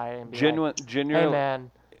you were fighting? Genuine. Hey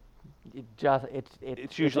man,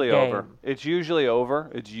 it's usually over. It's usually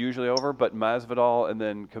over. But Masvidal and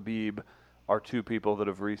then Khabib are two people that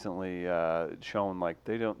have recently shown like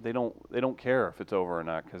they don't care if it's over or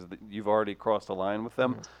not because you've already crossed the line with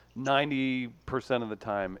them. 90% of the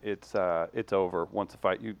time it's over once a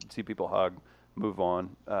fight. You see people hug, move on.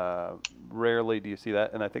 Rarely do you see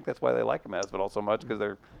that, and I think that's why they like Masvidal so much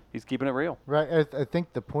because he's keeping it real. Right. I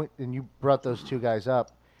think the point, and you brought those two guys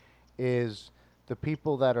up, is the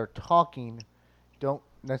people that are talking don't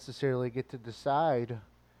necessarily get to decide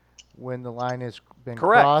when the line has been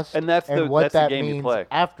crossed, and that's what the that game means you play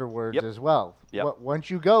afterwards as well. Yep. Once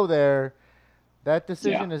you go there, that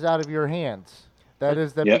decision is out of your hands. That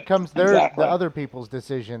becomes the other people's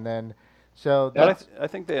decision then. So that's, I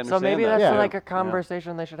think they understand. So maybe that. that's like a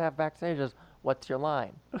conversation they should have backstage is, what's your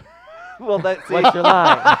line? Well, what's your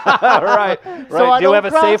line? right. So do we have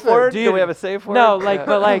a safe word? Do we have a safe word? No,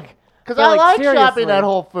 because I like seriously. shopping at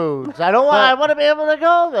Whole Foods. I want to be able to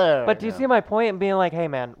go there. But do you see my point in being like, hey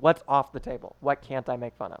man, what's off the table? What can't I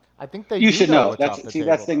make fun of? I think you should know. That's the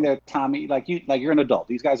thing there, Tommy. You're an adult.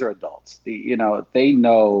 These guys are adults. They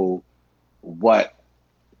know what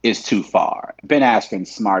is too far. Ben Askren's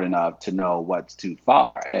smart enough to know what's too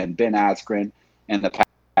far, and Ben Askren in the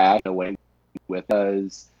past away with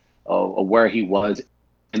us where he was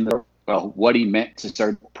in the what he meant to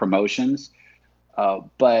certain promotions.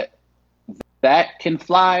 But that can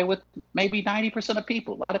fly with maybe 90% of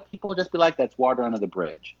people. A lot of people just be like, that's water under the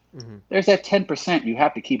bridge. Mm-hmm. There's that 10% you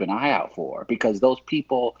have to keep an eye out for, because those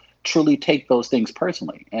people truly take those things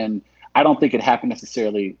personally. And I don't think it happened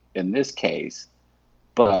necessarily in this case,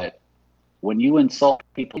 but when you insult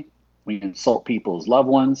people, when you insult people's loved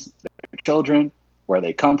ones, their children, where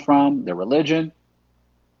they come from, their religion,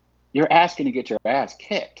 you're asking to get your ass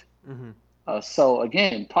kicked. Mm-hmm. So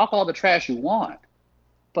again, talk all the trash you want,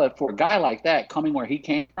 but for a guy like that coming where he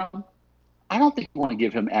came from, I don't think you want to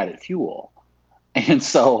give him added fuel. And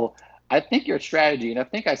so I think your strategy, and I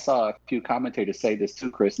think I saw a few commentators say this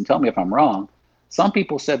too, Chris, and tell me if I'm wrong. Some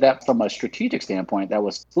people said that from a strategic standpoint, that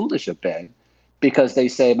was foolish of Ben, because they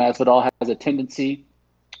say Masvidal has a tendency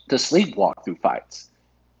to sleepwalk through fights,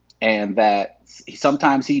 and that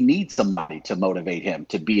sometimes he needs somebody to motivate him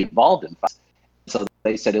to be involved in fights. So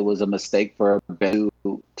they said it was a mistake for Ben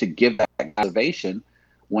to give that motivation,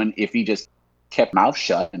 when if he just kept mouth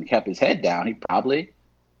shut and kept his head down, he probably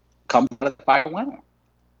comes out of the fight a winner.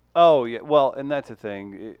 Oh, yeah. Well, and that's the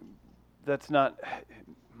thing. That's not,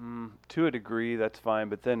 to a degree, that's fine.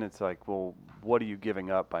 But then it's like, well, what are you giving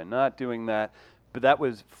up by not doing that? But that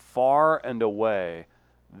was far and away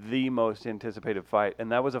the most anticipated fight. And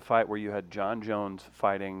that was a fight where you had John Jones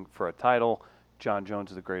fighting for a title. John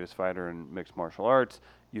Jones is the greatest fighter in mixed martial arts.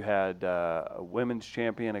 You had a women's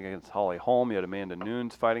champion against Holly Holm. You had Amanda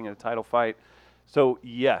Nunes fighting in a title fight. So,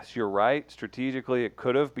 yes, you're right. Strategically, it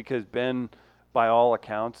could have, because Ben, by all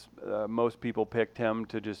accounts, most people picked him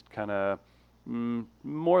to just kind of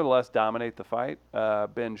more or less dominate the fight.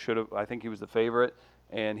 Ben should have, I think he was the favorite,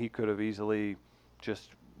 and he could have easily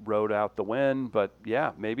just rode out the win. But,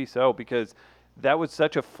 yeah, maybe so, because that was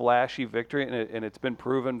such a flashy victory, and it's been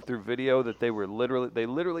proven through video that they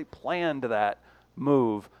literally planned that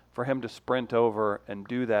move for him to sprint over and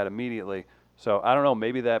do that immediately. So I don't know,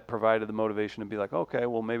 maybe that provided the motivation to be like, okay,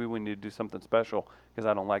 well, maybe we need to do something special because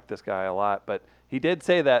I don't like this guy a lot. But he did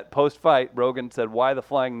say that post-fight. Rogan said, why the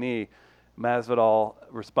flying knee? Masvidal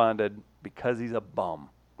responded, because he's a bum.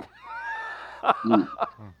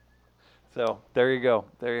 So there you go.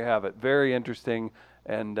 There you have it. Very interesting.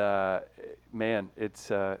 And, man,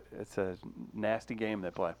 it's a nasty game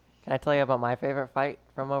they play. Can I tell you about my favorite fight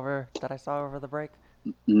that I saw over the break?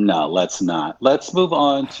 No, let's not. Let's move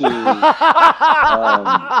on to.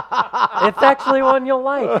 It's actually one you'll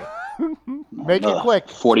like. Make it quick.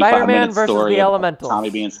 45 Spider-Man minute versus story the of Elementals. Tommy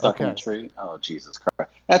being stuck in a tree. Oh, Jesus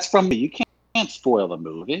Christ! That's from me. You can't spoil the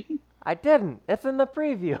movie. I didn't. It's in the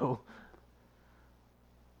preview.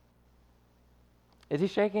 Is he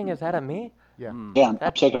shaking his head at me? Yeah. Yeah,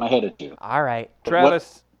 I'm shaking my head at you. All right.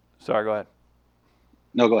 Travis. Sorry, go ahead.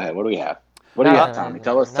 No, go ahead. What do we have? What do you have, Tommy?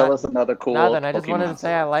 Tell us another cool. Nothing. I just wanted to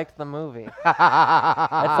say I liked the movie. That's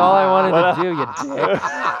all I wanted to do, you dick.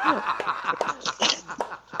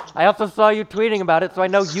 I also saw you tweeting about it, so I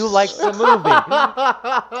know you liked the movie.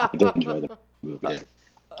 I did enjoy the movie.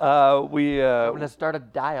 I'm gonna start a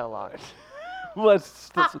dialogue. Let's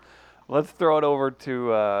throw it over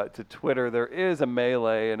to Twitter. There is a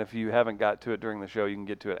melee, and if you haven't got to it during the show, you can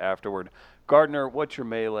get to it afterward. Gardner, what's your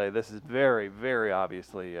melee? This is very, very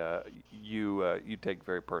obviously you take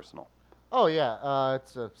very personal. Oh yeah,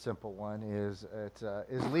 it's a simple one. Is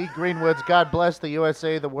Lee Greenwood's "God Bless the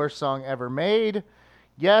USA" the worst song ever made?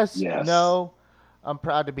 Yes. No. I'm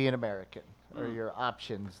proud to be an American. Are your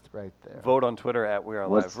options right there? Vote on Twitter at We Are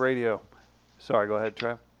Live Radio. Sorry, go ahead,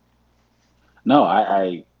 Trev. No,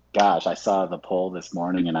 Gosh, I saw the poll this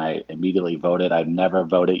morning and I immediately voted. I've never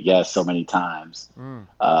voted yes so many times. Good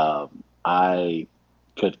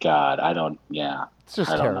God, I don't. Yeah, it's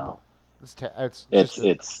just terrible. Know.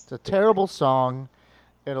 It's a terrible song.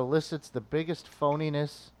 It elicits the biggest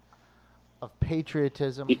phoniness of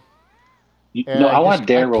patriotism. I want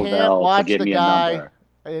Darryl Bell to give me a number.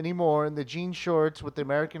 Anymore in the jean shorts with the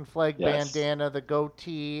American flag bandana, the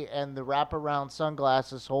goatee, and the wraparound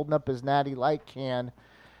sunglasses, holding up his Natty Light can.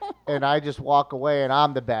 And I just walk away, and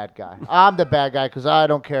I'm the bad guy. I'm the bad guy because I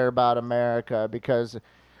don't care about America. Because,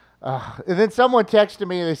 and then someone texted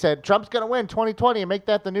me and they said, Trump's going to win 2020 and make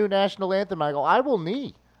that the new national anthem. I go, I will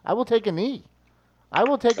take a knee. I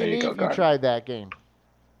will take a knee if you tried that game.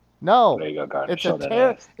 No. There you go,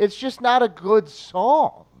 Gardner. It's just not a good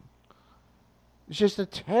song. It's just a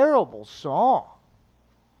terrible song.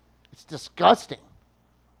 It's disgusting.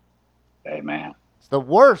 Hey, man. It's the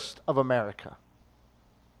worst of America.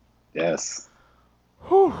 Yes.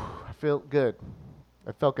 Whew, I feel good.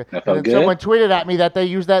 I felt good. And then someone tweeted at me that they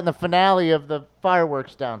used that in the finale of the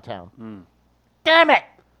fireworks downtown. Damn it!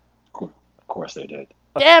 Of course they did.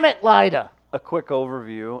 Damn it, Lida. a quick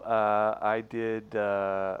overview. I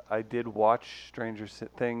did watch Stranger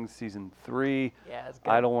Things season 3. Yeah, it's good.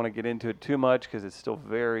 I don't want to get into it too much because it's still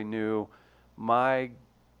very new. My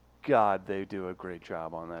God, they do a great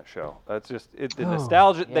job on that show. That's just it. The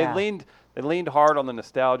nostalgia. yeah. They leaned hard on the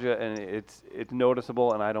nostalgia, and it's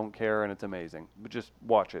noticeable, and I don't care, and it's amazing. But just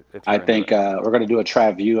watch it. If you're I think we're going to do a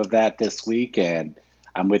try view of that this week, and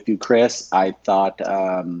I'm with you, Chris. I thought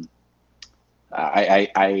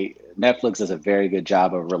Netflix does a very good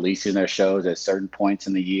job of releasing their shows at certain points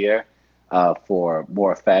in the year for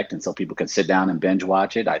more effect, and so people can sit down and binge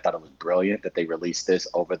watch it. I thought it was brilliant that they released this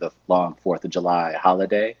over the long 4th of July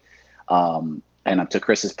holiday. And to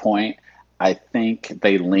Chris's point, I think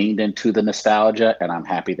they leaned into the nostalgia, and I'm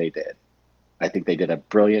happy they did. I think they did a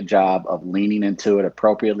brilliant job of leaning into it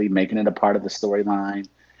appropriately, making it a part of the storyline.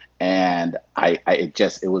 And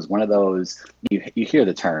it was one of those, you hear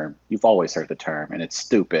the term, you've always heard the term, and it's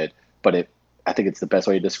stupid, but I think it's the best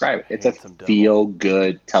way to describe it. It's a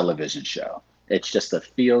feel-good television show. It's just a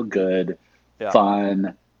feel-good,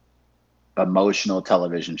 fun, emotional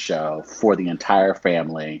television show for the entire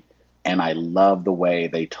family. And I love the way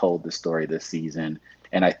they told the story this season.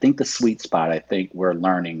 And I think the sweet spot, I think we're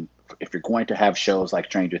learning, if you're going to have shows like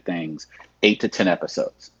Stranger Things, 8 to 10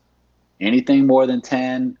 episodes. Anything more than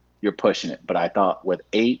 10, you're pushing it. But I thought with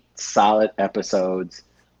 8 solid episodes,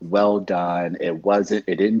 well done. It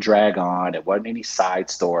didn't drag on. It wasn't any side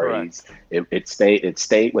stories. It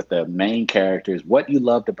stayed with the main characters. What you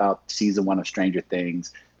loved about season 1 of Stranger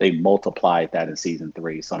Things, they multiplied that in season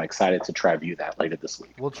 3. So I'm excited to try view that later this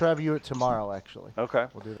week. We'll try view it tomorrow, actually. Okay.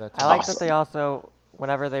 We'll do that I tomorrow. like that they also,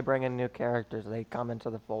 whenever they bring in new characters, they come into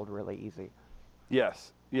the fold really easy.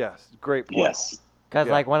 Yes. Great point. Yes. Because,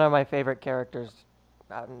 Yeah. like, one of my favorite characters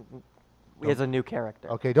is a new character.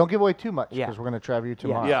 Okay, don't give away too much Yeah. because we're going to try view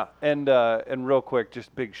tomorrow. Yeah, and real quick,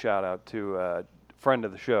 just big shout out to friend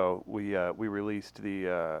of the show. We released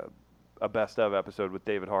a best of episode with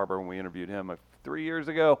David Harbour when we interviewed him 3 years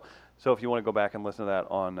ago. So if you want to go back and listen to that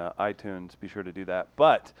on iTunes, be sure to do that.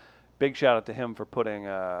 But big shout out to him for putting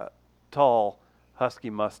a tall, husky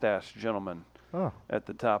mustache gentleman at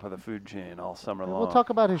the top of the food chain all summer long. We'll talk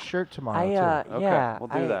about his shirt tomorrow, too. Okay, yeah, we'll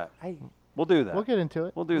do that. We'll do that. We'll get into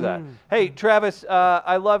it. We'll do that. Hey, Travis,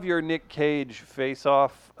 I love your Nick Cage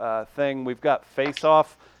face-off thing. We've got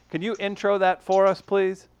face-off. Can you intro that for us,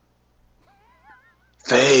 please?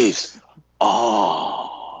 Face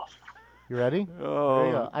off. You ready? Oh, there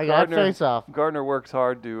you go. I got face off. Gardner works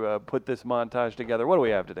hard to put this montage together. What do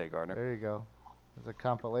we have today, Gardner? There you go. There's a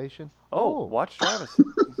compilation. Oh, watch Travis.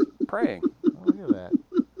 He's praying. Oh, look at that.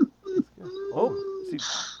 Oh, is he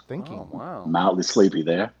thinking? Oh, wow. Mildly sleepy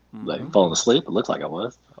there. Like falling asleep. It looks like I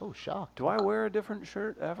was. Oh, shocked. Do I wear a different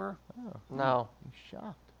shirt ever? Oh, No. he's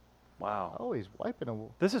shocked. Wow. Oh, he's wiping a.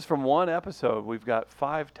 This is from one episode. We've got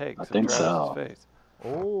 5 takes I of think Travis's so. face.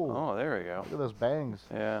 Oh. Oh, there we go. Look at those bangs.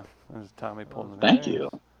 Yeah, there's Tommy pulling the Thank bangs. you.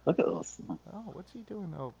 Look at those. Oh, what's he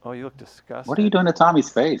doing? Oh, Oh, you look disgusted. What are you doing to Tommy's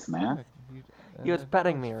face, man? He was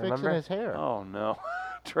petting me, fixing remember? his hair. Oh, no.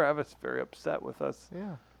 Travis very upset with us.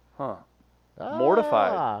 Yeah. Huh.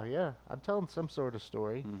 Mortified. Ah, yeah. I'm telling some sort of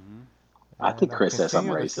story. Mm-hmm. I think And Chris said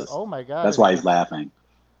something continually racist. Oh my God. That's why he's laughing.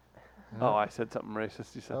 Oh, I said something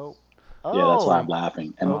racist. You said. Oh. Yeah, that's why I'm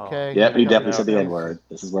laughing. And Okay. yep, he Yeah, definitely yeah, said the yeah. N-word.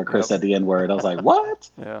 This is where Chris Yep. said the N-word. I was like,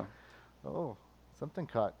 what? Yeah. Oh, something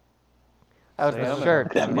caught. That was Sam. the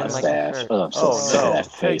shirt. That He didn't like the mustache. shirt. Oh, I'm so Oh, sick of no. that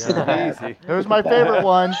Take face. it easy. It was my favorite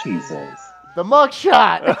one. Jesus. The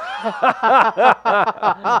mugshot.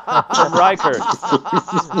 From Rikers.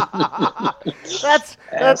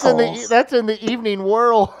 that's in the evening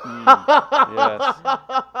whirl. Yes.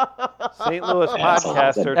 St. Louis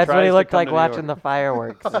podcaster. That's tries what he to looked come like to New watching York. the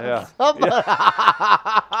fireworks. Yeah.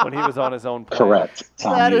 Yeah. When he was on his own plane. Correct.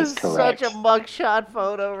 Tommy That is is correct. such a mugshot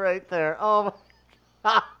photo right there. Oh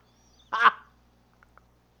my.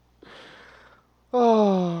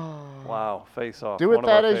 Oh. Wow. Face off. Do One with of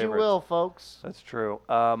our that as you favorites. will, folks. That's true.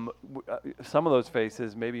 Some of those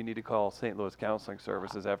faces, maybe you need to call St. Louis Counseling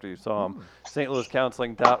Services after you saw them.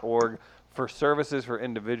 stlouiscounseling.org for services for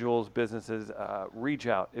individuals, businesses. Reach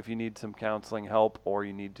out if you need some counseling help or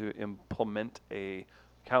you need to implement a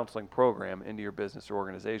counseling program into your business or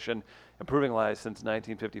organization. Improving lives since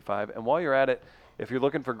 1955. And while you're at it, if you're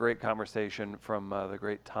looking for great conversation from the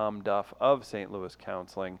great Tom Duff of St. Louis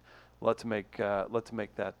Counseling, let's make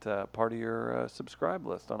that part of your subscribe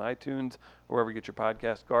list on iTunes or wherever you get your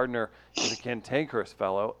podcast. Gardner is a cantankerous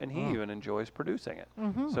fellow, and he even enjoys producing it.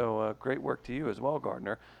 So great work to you as well,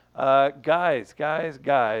 Gardner. Guys,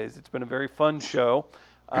 it's been a very fun show.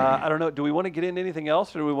 I don't know. Do we want to get into anything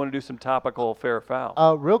else, or do we want to do some topical fair or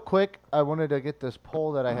foul? Real quick, I wanted to get this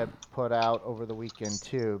poll that I had put out over the weekend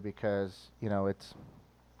too, because it's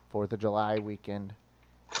 4th of July weekend,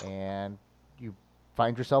 and you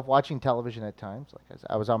find yourself watching television at times. Like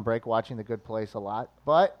I was on break watching The Good Place a lot,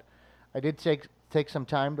 but I did take some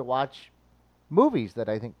time to watch movies that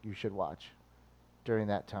I think you should watch during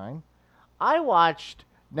that time. I watched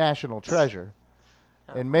National Treasure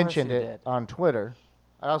and mentioned it on Twitter.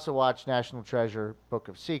 I also watched National Treasure Book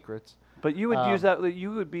of Secrets. But you would use that.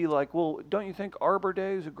 You would be like, well, don't you think Arbor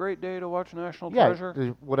Day is a great day to watch National Treasure?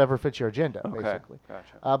 Yeah, whatever fits your agenda, basically.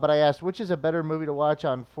 Gotcha. But I asked, which is a better movie to watch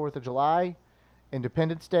on 4th of July,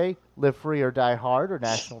 Independence Day, Live Free or Die Hard, or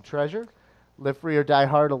National Treasure? Live Free or Die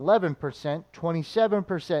Hard, 11%,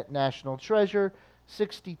 27% National Treasure,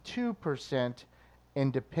 62%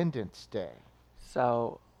 Independence Day.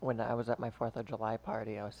 So when I was at my 4th of July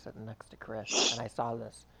party, I was sitting next to Chris, and I saw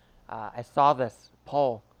this. I saw this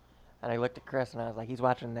poll, and I looked at Chris, and I was like, he's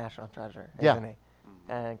watching National Treasure, isn't he?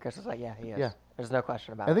 And Chris was like, yeah, he is. Yeah. There's no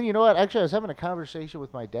question about it. And then, you know what? Actually, I was having a conversation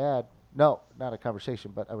with my dad. No, not a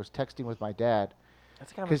conversation, but I was texting with my dad.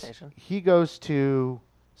 That's a conversation. He goes to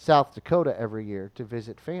South Dakota every year to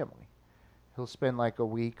visit family. He'll spend like a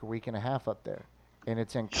week and a half up there, and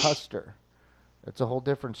it's in Custer. It's a whole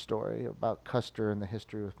different story about Custer and the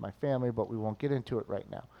history with my family, but we won't get into it right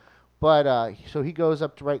now. But so he goes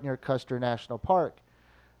up to right near Custer National Park,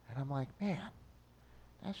 and I'm like, man,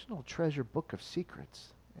 National Treasure Book of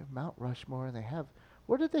Secrets. They have Mount Rushmore, and they have,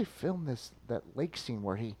 where did they film that lake scene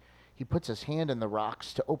where he puts his hand in the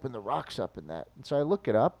rocks to open the rocks up in that? And so I look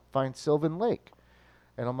it up, find Sylvan Lake,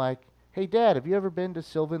 and I'm like, hey, Dad, have you ever been to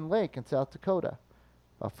Sylvan Lake in South Dakota?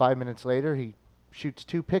 About 5 minutes later, he shoots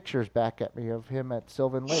 2 pictures back at me of him at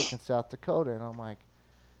Sylvan Lake in South Dakota, and I'm like,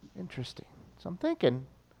 interesting. So I'm thinking,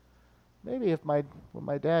 maybe when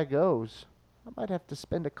my dad goes, I might have to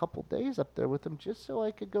spend a couple days up there with him just so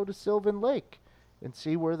I could go to Sylvan Lake and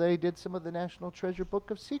see where they did some of the National Treasure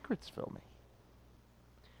Book of Secrets filming.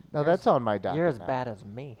 Now that's on my docket. You're as now. bad as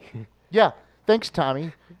me. Yeah. Thanks,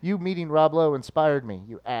 Tommy. You meeting Rob Lowe inspired me,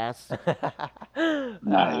 you ass.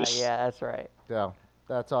 Nice. Yeah, that's right. So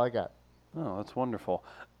that's all I got. Oh, that's wonderful.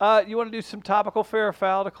 You want to do some topical fair or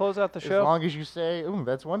foul to close out the show? As long as you say,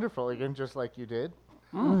 that's wonderful again, just like you did.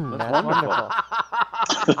 That's wonderful.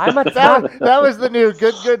 I'm a That was the new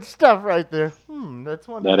good stuff right there. That's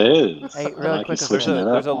wonderful. That is. Hey, I really like quick, you switching it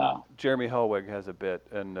up now. Jeremy Helwig has a bit,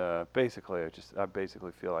 and basically, I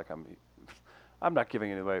basically feel like I'm not giving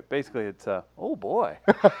it away. Basically, it's oh boy,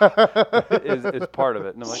 is part of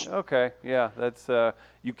it, and I'm like, okay, yeah, that's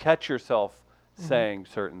you catch yourself saying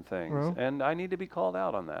certain things, and I need to be called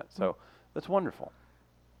out on that. So that's wonderful.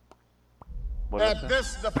 At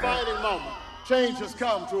this defining moment, change has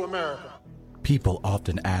come to America. People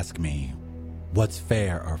often ask me, what's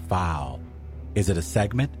fair or foul? Is it a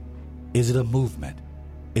segment? Is it a movement?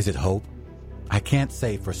 Is it hope? I can't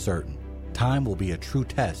say for certain. Time will be a true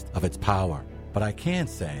test of its power. But I can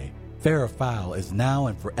say, Fair or Foul is now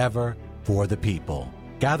and forever for the people.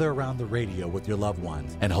 Gather around the radio with your loved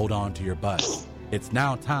ones and hold on to your butts. It's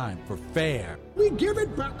now time for Fair. We give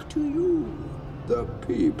it back to you, the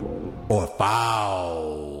people. Or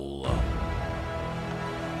Foul.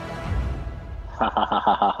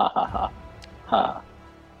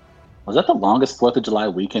 Was that the longest 4th of July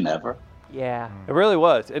weekend ever? Yeah. It really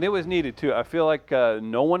was, and it was needed too. I feel like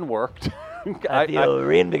no one worked. I feel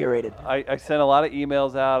reinvigorated. I sent a lot of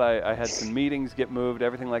emails out. I had some meetings get moved,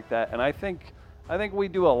 everything like that. And I think we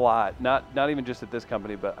do a lot. Not even just at this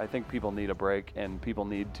company, but I think people need a break and people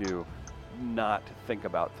need to not think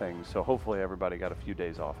about things. So hopefully everybody got a few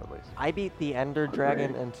days off at least. I beat the Ender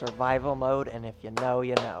Dragon in survival mode, and if you know,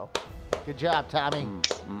 you know. Good job, Tommy.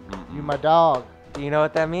 You my dog. Do you know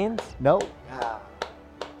what that means? No.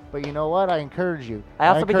 But you know what? I encourage you. I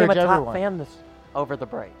also became a encourage top everyone. fan over the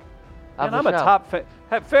break. And I'm a top fan.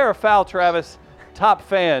 Fair or Foul, Travis, top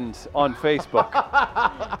fans on Facebook.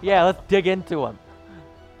 Yeah, let's dig into them.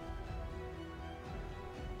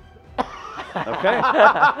 Okay.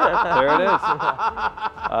 There it is.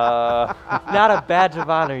 Not a badge of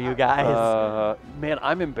honor, you guys. Man,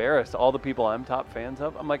 I'm embarrassed. All the people I'm top fans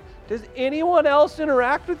of. I'm like, does anyone else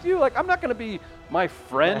interact with you? Like, I'm not going to be my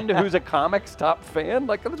friend who's a comics top fan.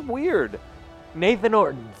 Like, that's weird. Nathan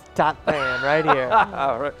Orton's top fan right here.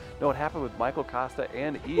 Right. No, it happened with Michael Costa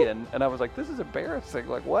and Ian, and I was like, this is embarrassing.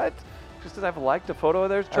 Like, what? Just because I've liked a photo of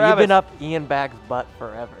theirs? Travis. You've been up Ian Bag's butt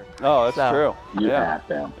forever. Oh, that's true. You have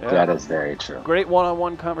been. Yeah. That is very true. Great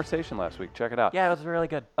one-on-one conversation last week. Check it out. Yeah, it was really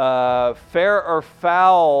good. Fair or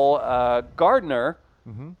Foul, Gardner,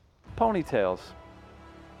 ponytails.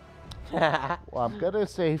 Well, I'm gonna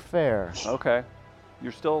say fair. Okay.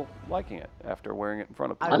 You're still liking it after wearing it in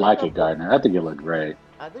front of people. I like it, Gardner. I think you look great.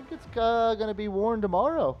 I think it's gonna be worn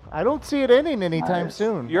tomorrow. I don't see it ending anytime Nice.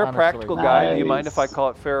 soon. You're a honestly. practical guy. Do you mind if I Nice. call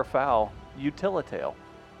it fair or foul? Utilitail.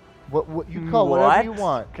 What you call whatever you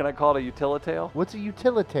want. Can I call it a utilitail? What's a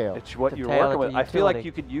utilitail? It's what The you're tail working like with. a I feel like utility.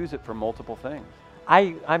 you could use it for multiple things.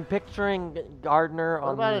 I'm picturing Gardner What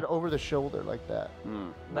on. about it over the shoulder like that?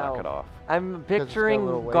 Knock No. it off. I'm got a little picturing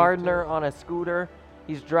wave to Gardner it. on a scooter.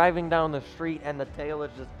 He's driving down the street and the tail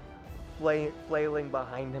is just flailing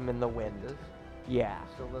behind him in the wind. Yeah.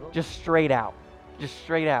 Just a little. Just straight out. Just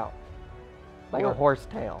straight out. Like a Or- horse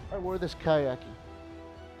tail. I wore this kayaking.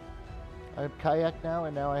 I have kayak now,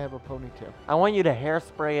 and now I have a ponytail. I want you to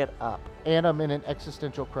hairspray it up. And I'm in an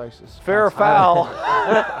existential crisis. Fair or foul? Fair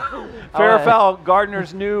or Alright. foul?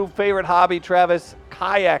 Gardner's new favorite hobby, Travis,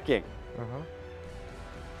 kayaking. Uh-huh.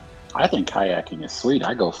 I think kayaking is sweet.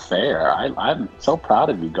 I go fair. I'm so proud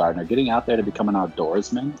of you, Gardner. Getting out there to become an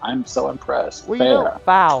outdoorsman. I'm so impressed. Well, you fair. know-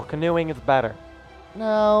 Foul. Canoeing is better.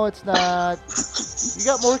 No, it's not. You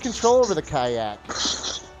got more control over the kayak.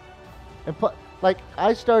 And like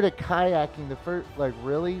I started kayaking the first, like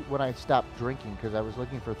really when I stopped drinking because I was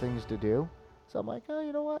looking for things to do. So I'm like, oh,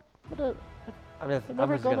 you know what? I'm just, I've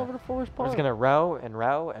never gone gonna, over to Forest I'm Park. just gonna row and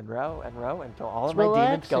row and row and row until all It's of my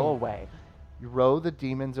demons go relaxing. away. You row the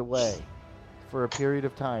demons away for a period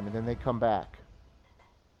of time, and then they come back,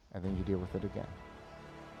 and then you deal with it again.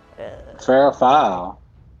 Fair or foul?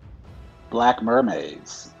 Black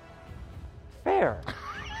mermaids. Fair.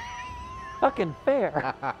 Fucking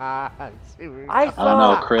fair. I I don't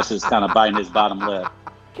saw. know. Chris is kind of biting his bottom lip.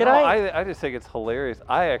 Can No, I? I just think it's hilarious.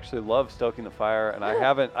 I actually love stoking the fire, and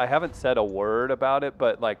I haven't said a word about it,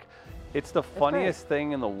 but like, it's the funniest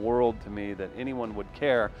thing in the world to me that anyone would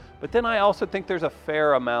care. But then I also think there's a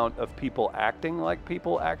fair amount of people acting like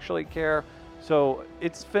people actually care. So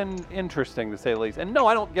it's been interesting to say the least. And no,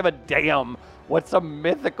 I don't give a damn what some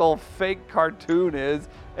mythical fake cartoon is,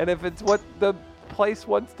 and if it's what the place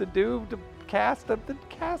wants to do to cast it, then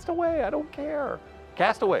cast away. I don't care.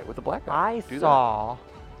 Cast away with the black guy. I Do that. saw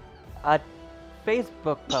a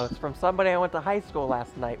Facebook post from somebody I went to high school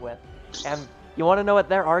last night with, and you want to know what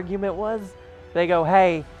their argument was? They go,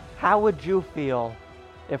 "Hey, how would you feel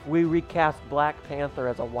if we recast Black Panther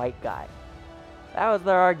as a white guy?" That was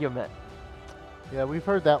their argument. Yeah, we've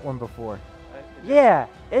heard that one before. Yeah,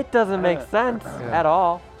 it doesn't make sense Yeah. at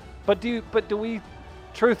all. But do we,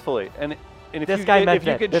 truthfully, and if This you, guy if meant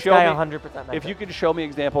you it. could This show guy me, 100% meant if you it. could show me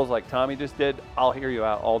examples like Tommy just did, I'll hear you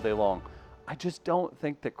out all day long. I just don't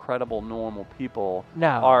think that credible, normal people No,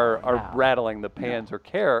 are no. rattling the pans or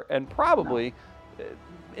care, and probably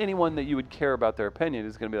anyone that you would care about their opinion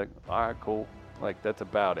is going to be like, all right, cool, like that's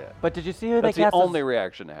about it. But did you see who That's they the cast only as,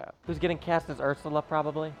 reaction to have. who's getting cast as Ursula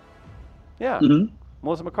probably? Yeah, Mhm.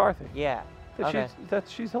 Melissa McCarthy. Yeah. Okay.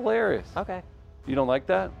 She's hilarious. Okay. You don't like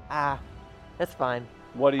that? It's fine.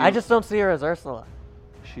 What do you? I just don't see her as Ursula.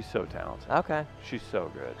 She's so talented. Okay. She's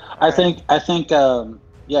so good. I think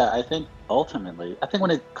ultimately, I think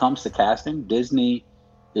when it comes to casting, Disney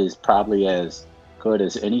is probably as good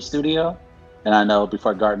as any studio. And I know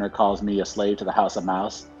before Gardner calls me a slave to the House of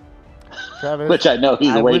Mouse, Travis, which I know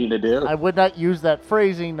he's I waiting would- to do. I would not use that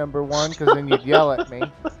phrasing, number one, because then you'd yell at me.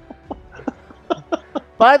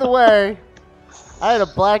 By the way, I had a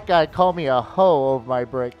black guy call me a hoe over my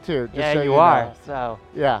break too. Just Yeah, so you know. are. So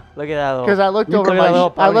Yeah. look at that little. Because I looked over look at that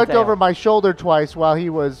little ponytail. my shoulder twice while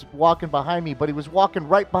he was walking behind me, but he was walking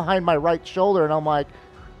right behind my right shoulder, and I'm like,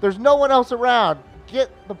 "There's no one else around.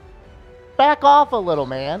 Back off a little,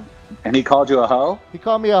 man." And he called you a hoe? He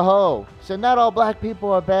called me a hoe. He said, "Not all black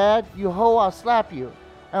people are bad. You hoe, I'll slap you."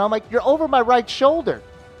 And I'm like, "You're over my right shoulder.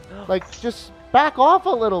 Like, just back off a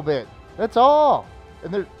little bit. That's all."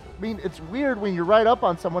 And it's weird when you're right up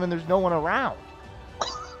on someone and there's no one around.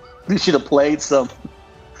 You should have played some.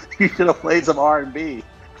 You should have played some R&B.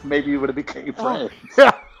 Maybe you would have became friends.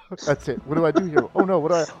 Yeah. That's it. What do I do here? Oh no, what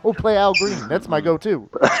do I? Oh, play Al Green. That's my go-to.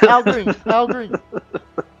 Al Green. Al Green.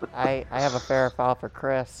 I have a fair foul for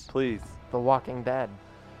Chris. Please. The Walking Dead.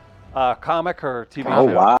 Comic or TV Oh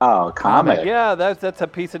show? wow, comic. Yeah, that's a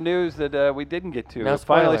piece of news that we didn't get to. No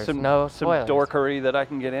Finally, spoilers, some no some spoilers. dorkery that I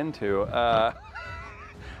can get into.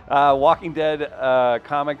 Walking Dead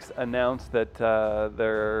Comics announced that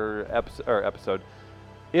their episode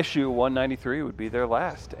issue 193 would be their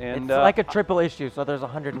last, and It's like a triple issue, so there's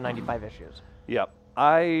 195 issues. Yep.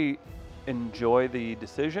 I enjoy the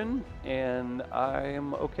decision, and I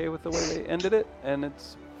am okay with the way they ended it. And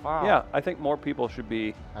it's yeah, I think more people should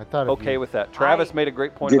be I thought okay with that. Travis made a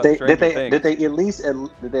great point Did about they Stranger did they Things.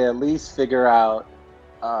 did they at least figure out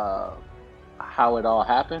how it all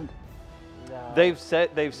happened? They've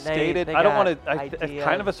stated. they I don't got want to. It's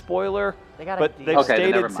kind of a spoiler, They got but ideas. they've Okay,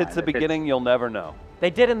 then never stated mind. since the If it's- beginning you'll never know. They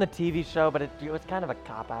did in the TV show, but it was kind of a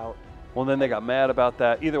cop out. Well, then they got mad about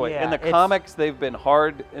that. Either way, Yeah, in the it's- comics, they've been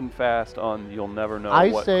hard and fast on you'll never know I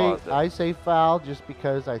what say caused it. I say foul just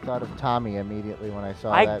because I thought of Tommy immediately when I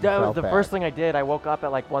saw That that. was and felt the bad. first thing I did. I woke up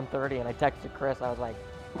at like 1:30 and I texted Chris. I was like,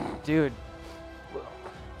 dude,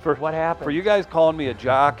 what happened? For you guys calling me a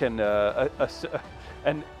jock and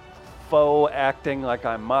and faux acting like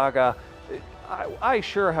I'm MAGA, I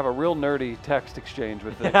sure have a real nerdy text exchange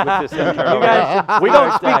with this intern. You guys should We see don't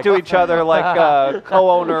our speak to text. each other like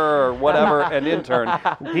co-owner or whatever, an intern.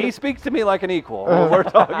 He speaks to me like an equal when we're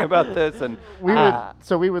talking about this. And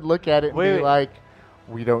we would look at it and be Wait. like,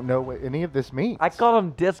 we don't know what any of this means. I called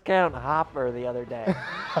him Discount Hopper the other day.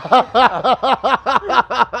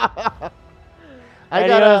 And he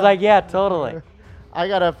was like, yeah, totally. I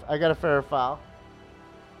got a fair foul.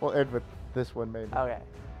 We'll end with this one maybe. Okay.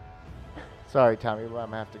 Sorry, Tommy, but I'm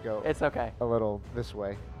gonna have to go It's okay. a little this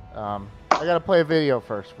way. I gotta play a video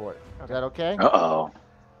first for it. Is that okay? Uh-oh.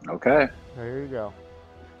 Okay. Here you go.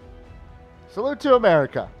 Salute to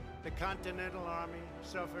America. The Continental Army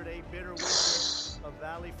suffered a bitter winter of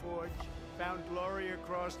Valley Forge, found glory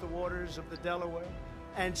across the waters of the Delaware,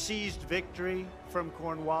 and seized victory from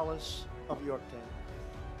Cornwallis of Yorktown.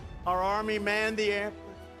 Our army manned the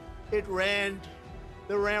airport. It ran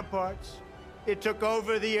the ramparts. It took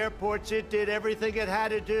over the airports. It did everything it had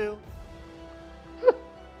to do.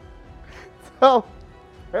 So,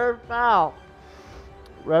 fair foul.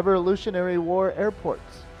 Revolutionary War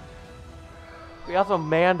airports. We also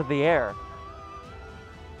manned the air.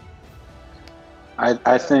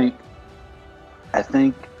 I think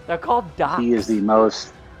They're called docks. he is the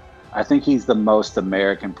most. I think he's the most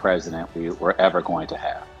American president we're ever going to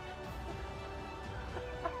have.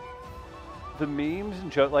 the memes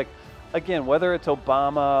and jokes, like, again, whether it's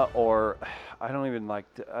Obama or I don't even like.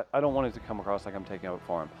 I don't want it to come across like I'm taking up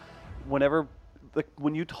for him. Whenever, like,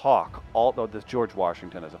 when you talk, although this George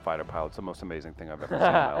Washington as a fighter pilot, it's the most amazing thing I've ever seen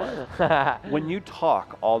in my life. When you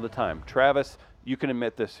talk all the time, Travis, you can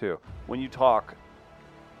admit this too. When you talk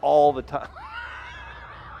all the time.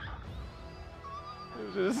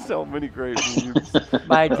 There's just so many great memes.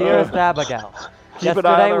 My dearest Abigail, Keep an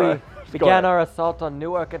eye on yesterday the we right. Go began ahead. our assault on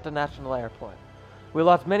Newark International Airport. We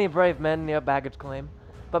lost many brave men near baggage claim,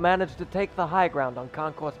 but managed to take the high ground on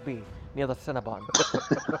Concourse B near the Cinnabon.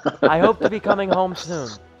 I hope to be coming home soon.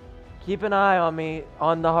 Keep an eye on me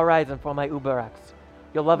on the horizon for my UberX.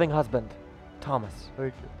 Your loving husband, Thomas.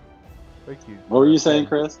 Thank you. Thank you. What were you saying,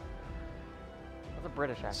 Chris? That's a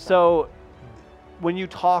British accent. So, when you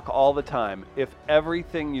talk all the time, if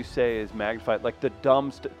everything you say is magnified, like the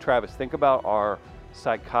dumb Travis, think about our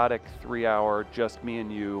psychotic 3-hour, just me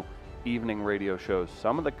and you evening radio shows.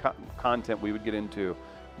 Some of the content we would get into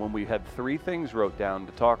when we had 3 things wrote down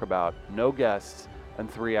to talk about, no guests, and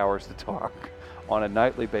 3 hours to talk on a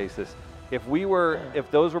nightly basis. If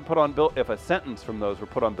those were put on if a sentence from those were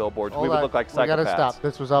put on billboards, we would look like psychopaths. We gotta stop.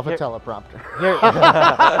 This was off a teleprompter.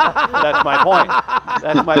 That's my point.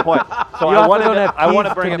 That's my point. So You I also wanted don't have I want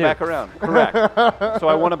to keys bring to it back nukes. around. Correct. So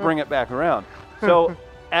I want to bring it back around. So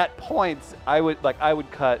at points I would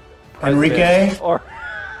cut Enrique? or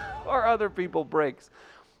other people breaks.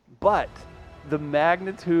 But the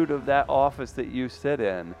magnitude of that office that you sit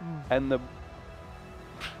in and the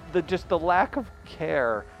just the lack of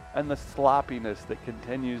care and the sloppiness that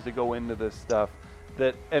continues to go into this stuff,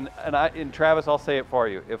 that and Travis, I'll say it for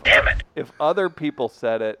you. If other people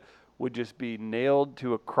said it, would just be nailed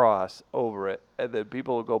to a cross over it, and then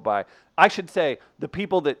people will go by. I should say the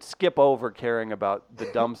people that skip over caring about the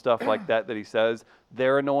dumb stuff like that he says,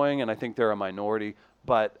 they're annoying, and I think they're a minority.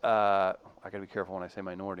 But I got to be careful when I say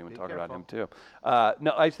minority when talking about him too.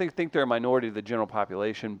 No, I think they're a minority of the general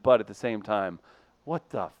population, but at the same time,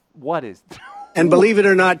 what is And believe it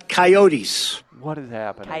or not, coyotes. what is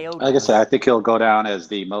happening? Coyote. Like I said, I think he'll go down as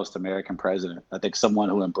the most American president. I think someone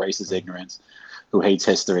who embraces ignorance, who hates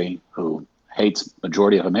history, who hates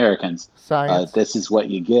majority of Americans. Science. This is what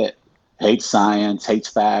you get. Hates science, hates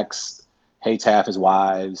facts, hates half his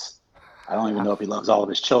wives. I don't even know if he loves all of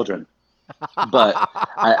his children. But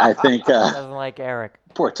I think Doesn't like Eric.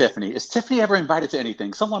 poor Tiffany. Is Tiffany ever invited to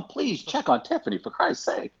anything? Someone please check on Tiffany, for Christ's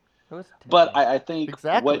sake. Who's But I think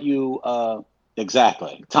Exactly. what you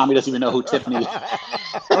exactly. Tommy doesn't even know who Tiffany is.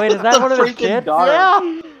 Wait, is that one of his freaking kids? daughter.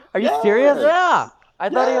 Yeah. Are you serious? Yes. Yeah. I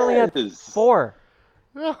thought he only had Yes. 4.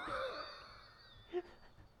 Yeah.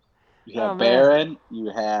 You have Oh, man. Barron, you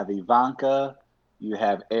have Ivanka, you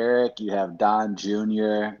have Eric, you have Don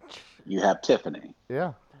Jr., you have Tiffany.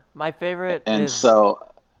 Yeah. My favorite And is so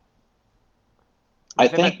I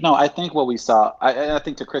think what we saw, I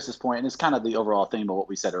think to Chris's point, and it's kind of the overall theme of what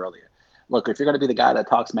we said earlier. Look, if you're going to be the guy that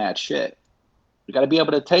talks mad shit, you got to be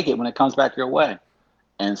able to take it when it comes back your way.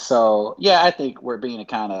 And so, yeah, I think we're being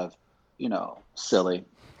kind of, silly,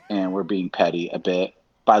 and we're being petty a bit.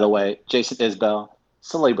 By the way, Jason Isbell,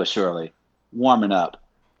 slowly but surely, warming up.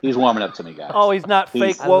 He's warming up to me, guys. Oh, he's not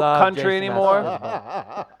fake woke country anymore?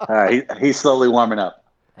 He's slowly warming up.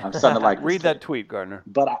 I'm starting to like Read that tweet, Gardner.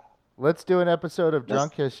 But let's do an episode of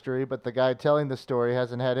Drunk History, but the guy telling the story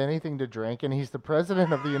hasn't had anything to drink, and he's the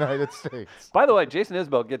president of the United States. By the way, Jason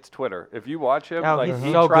Isbell gets Twitter. If you watch him,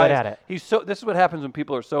 he's so good at it. This is what happens when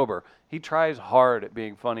people are sober. He tries hard at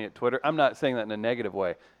being funny at Twitter. I'm not saying that in a negative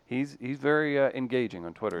way. He's very engaging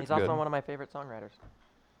on Twitter. He's also one of my favorite songwriters.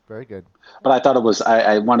 Very good. But I thought it was,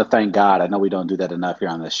 I want to thank God. I know we don't do that enough here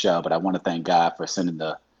on this show, but I want to thank God for sending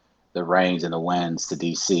the rains and the winds to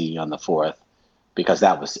D.C. on the 4th, because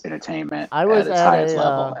that was entertainment at its highest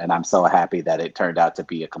level. And I'm so happy that it turned out to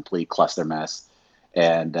be a complete cluster mess.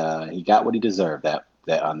 And he got what he deserved that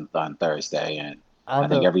on Thursday. And I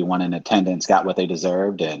think everyone in attendance got what they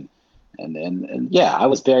deserved. And yeah, I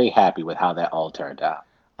was very happy with how that all turned out.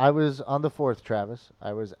 I was on the 4th, Travis.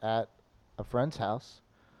 I was at a friend's house,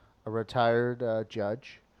 a retired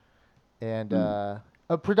judge, and a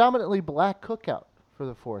predominantly black cookout for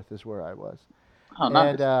the 4th is where I was. Oh, nice.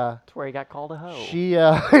 And that's where he got called a hoe. She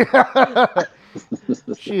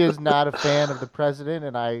is not a fan of the president,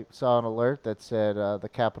 and I saw an alert that said the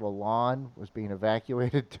Capitol lawn was being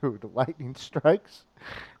evacuated due to lightning strikes.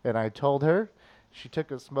 And I told her. She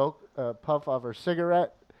took a puff of her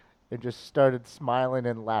cigarette and just started smiling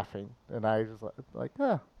and laughing. And I was like,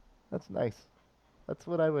 that's nice. That's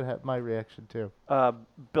what I would have my reaction to.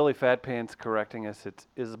 Billy Fat Pants correcting us. It's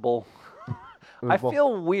Isbell. I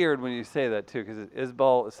feel weird when you say that, too, because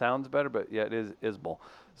Isbell sounds better, but yeah, it is Isbell.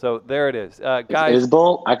 So there it is. Guys,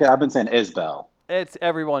 Isbell? I've been saying Isbell.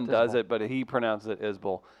 Everyone does it, but he pronounces it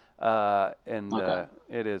Isbell.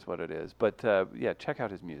 It is what it is. But, yeah, check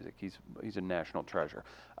out his music. He's a national treasure.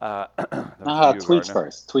 Tweets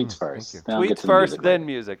first. Tweets first. Tweets first, then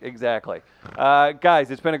music. Exactly. Guys,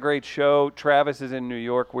 it's been a great show. Travis is in New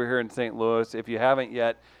York. We're here in St. Louis. If you haven't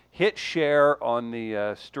yet, hit share on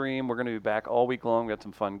the stream. We're going to be back all week long. We've got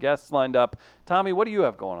some fun guests lined up. Tommy, what do you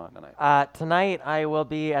have going on tonight? Tonight, I will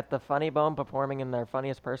be at the Funny Bone performing in their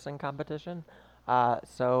Funniest Person competition.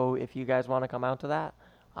 So if you guys want to come out to that,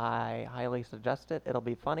 I highly suggest it. It'll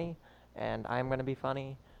be funny, and I'm going to be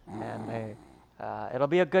funny, and it'll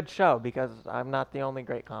be a good show because I'm not the only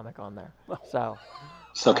great comic on there. So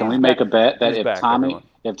can we make a bet that if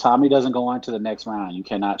Tommy doesn't go on to the next round, you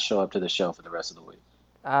cannot show up to the show for the rest of the week?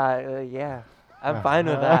 Yeah, I'm fine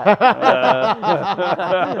with that.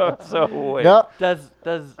 So wait. Nope. Does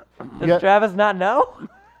Travis not know?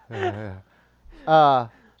 Is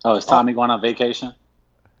Tommy going on vacation?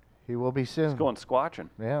 He will be soon. He's going squatching.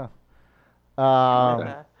 Yeah.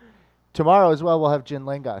 Tomorrow as well, we'll have Jen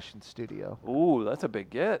Langosh in studio. Ooh, that's a big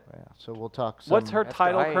get. Yeah, so we'll talk some. What's her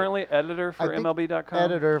title currently? Editor for MLB.com?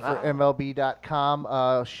 Editor for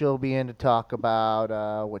MLB.com. She'll be in to talk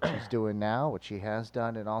about what she's doing now, what she has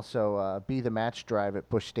done, and also be the match drive at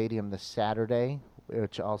Busch Stadium this Saturday,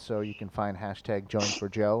 which also you can find hashtag Join for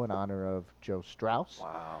Joe in honor of Joe Strauss.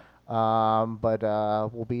 Wow. But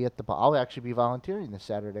we'll be at I'll actually be volunteering this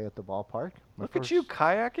Saturday at the ballpark. Look at you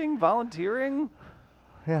kayaking, volunteering.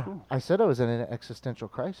 Yeah, I said I was in an existential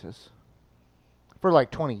crisis for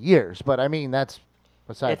like 20 years, but I mean that's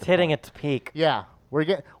besides. It's hitting its peak. Yeah,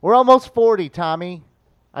 we're almost 40, Tommy.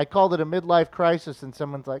 I called it a midlife crisis, and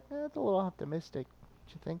someone's like, "That's a little optimistic."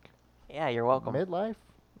 What you think? Yeah, you're welcome. Midlife.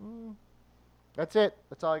 That's it.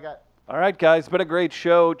 That's all I got. All right, guys, it's been a great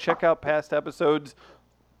show. Check out past episodes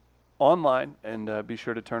online, and be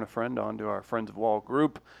sure to turn a friend on to our Friends of Wall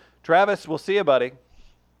group. Travis, we'll see you, buddy.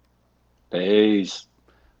 Peace.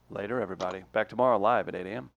 Later, everybody. Back tomorrow live at 8 a.m.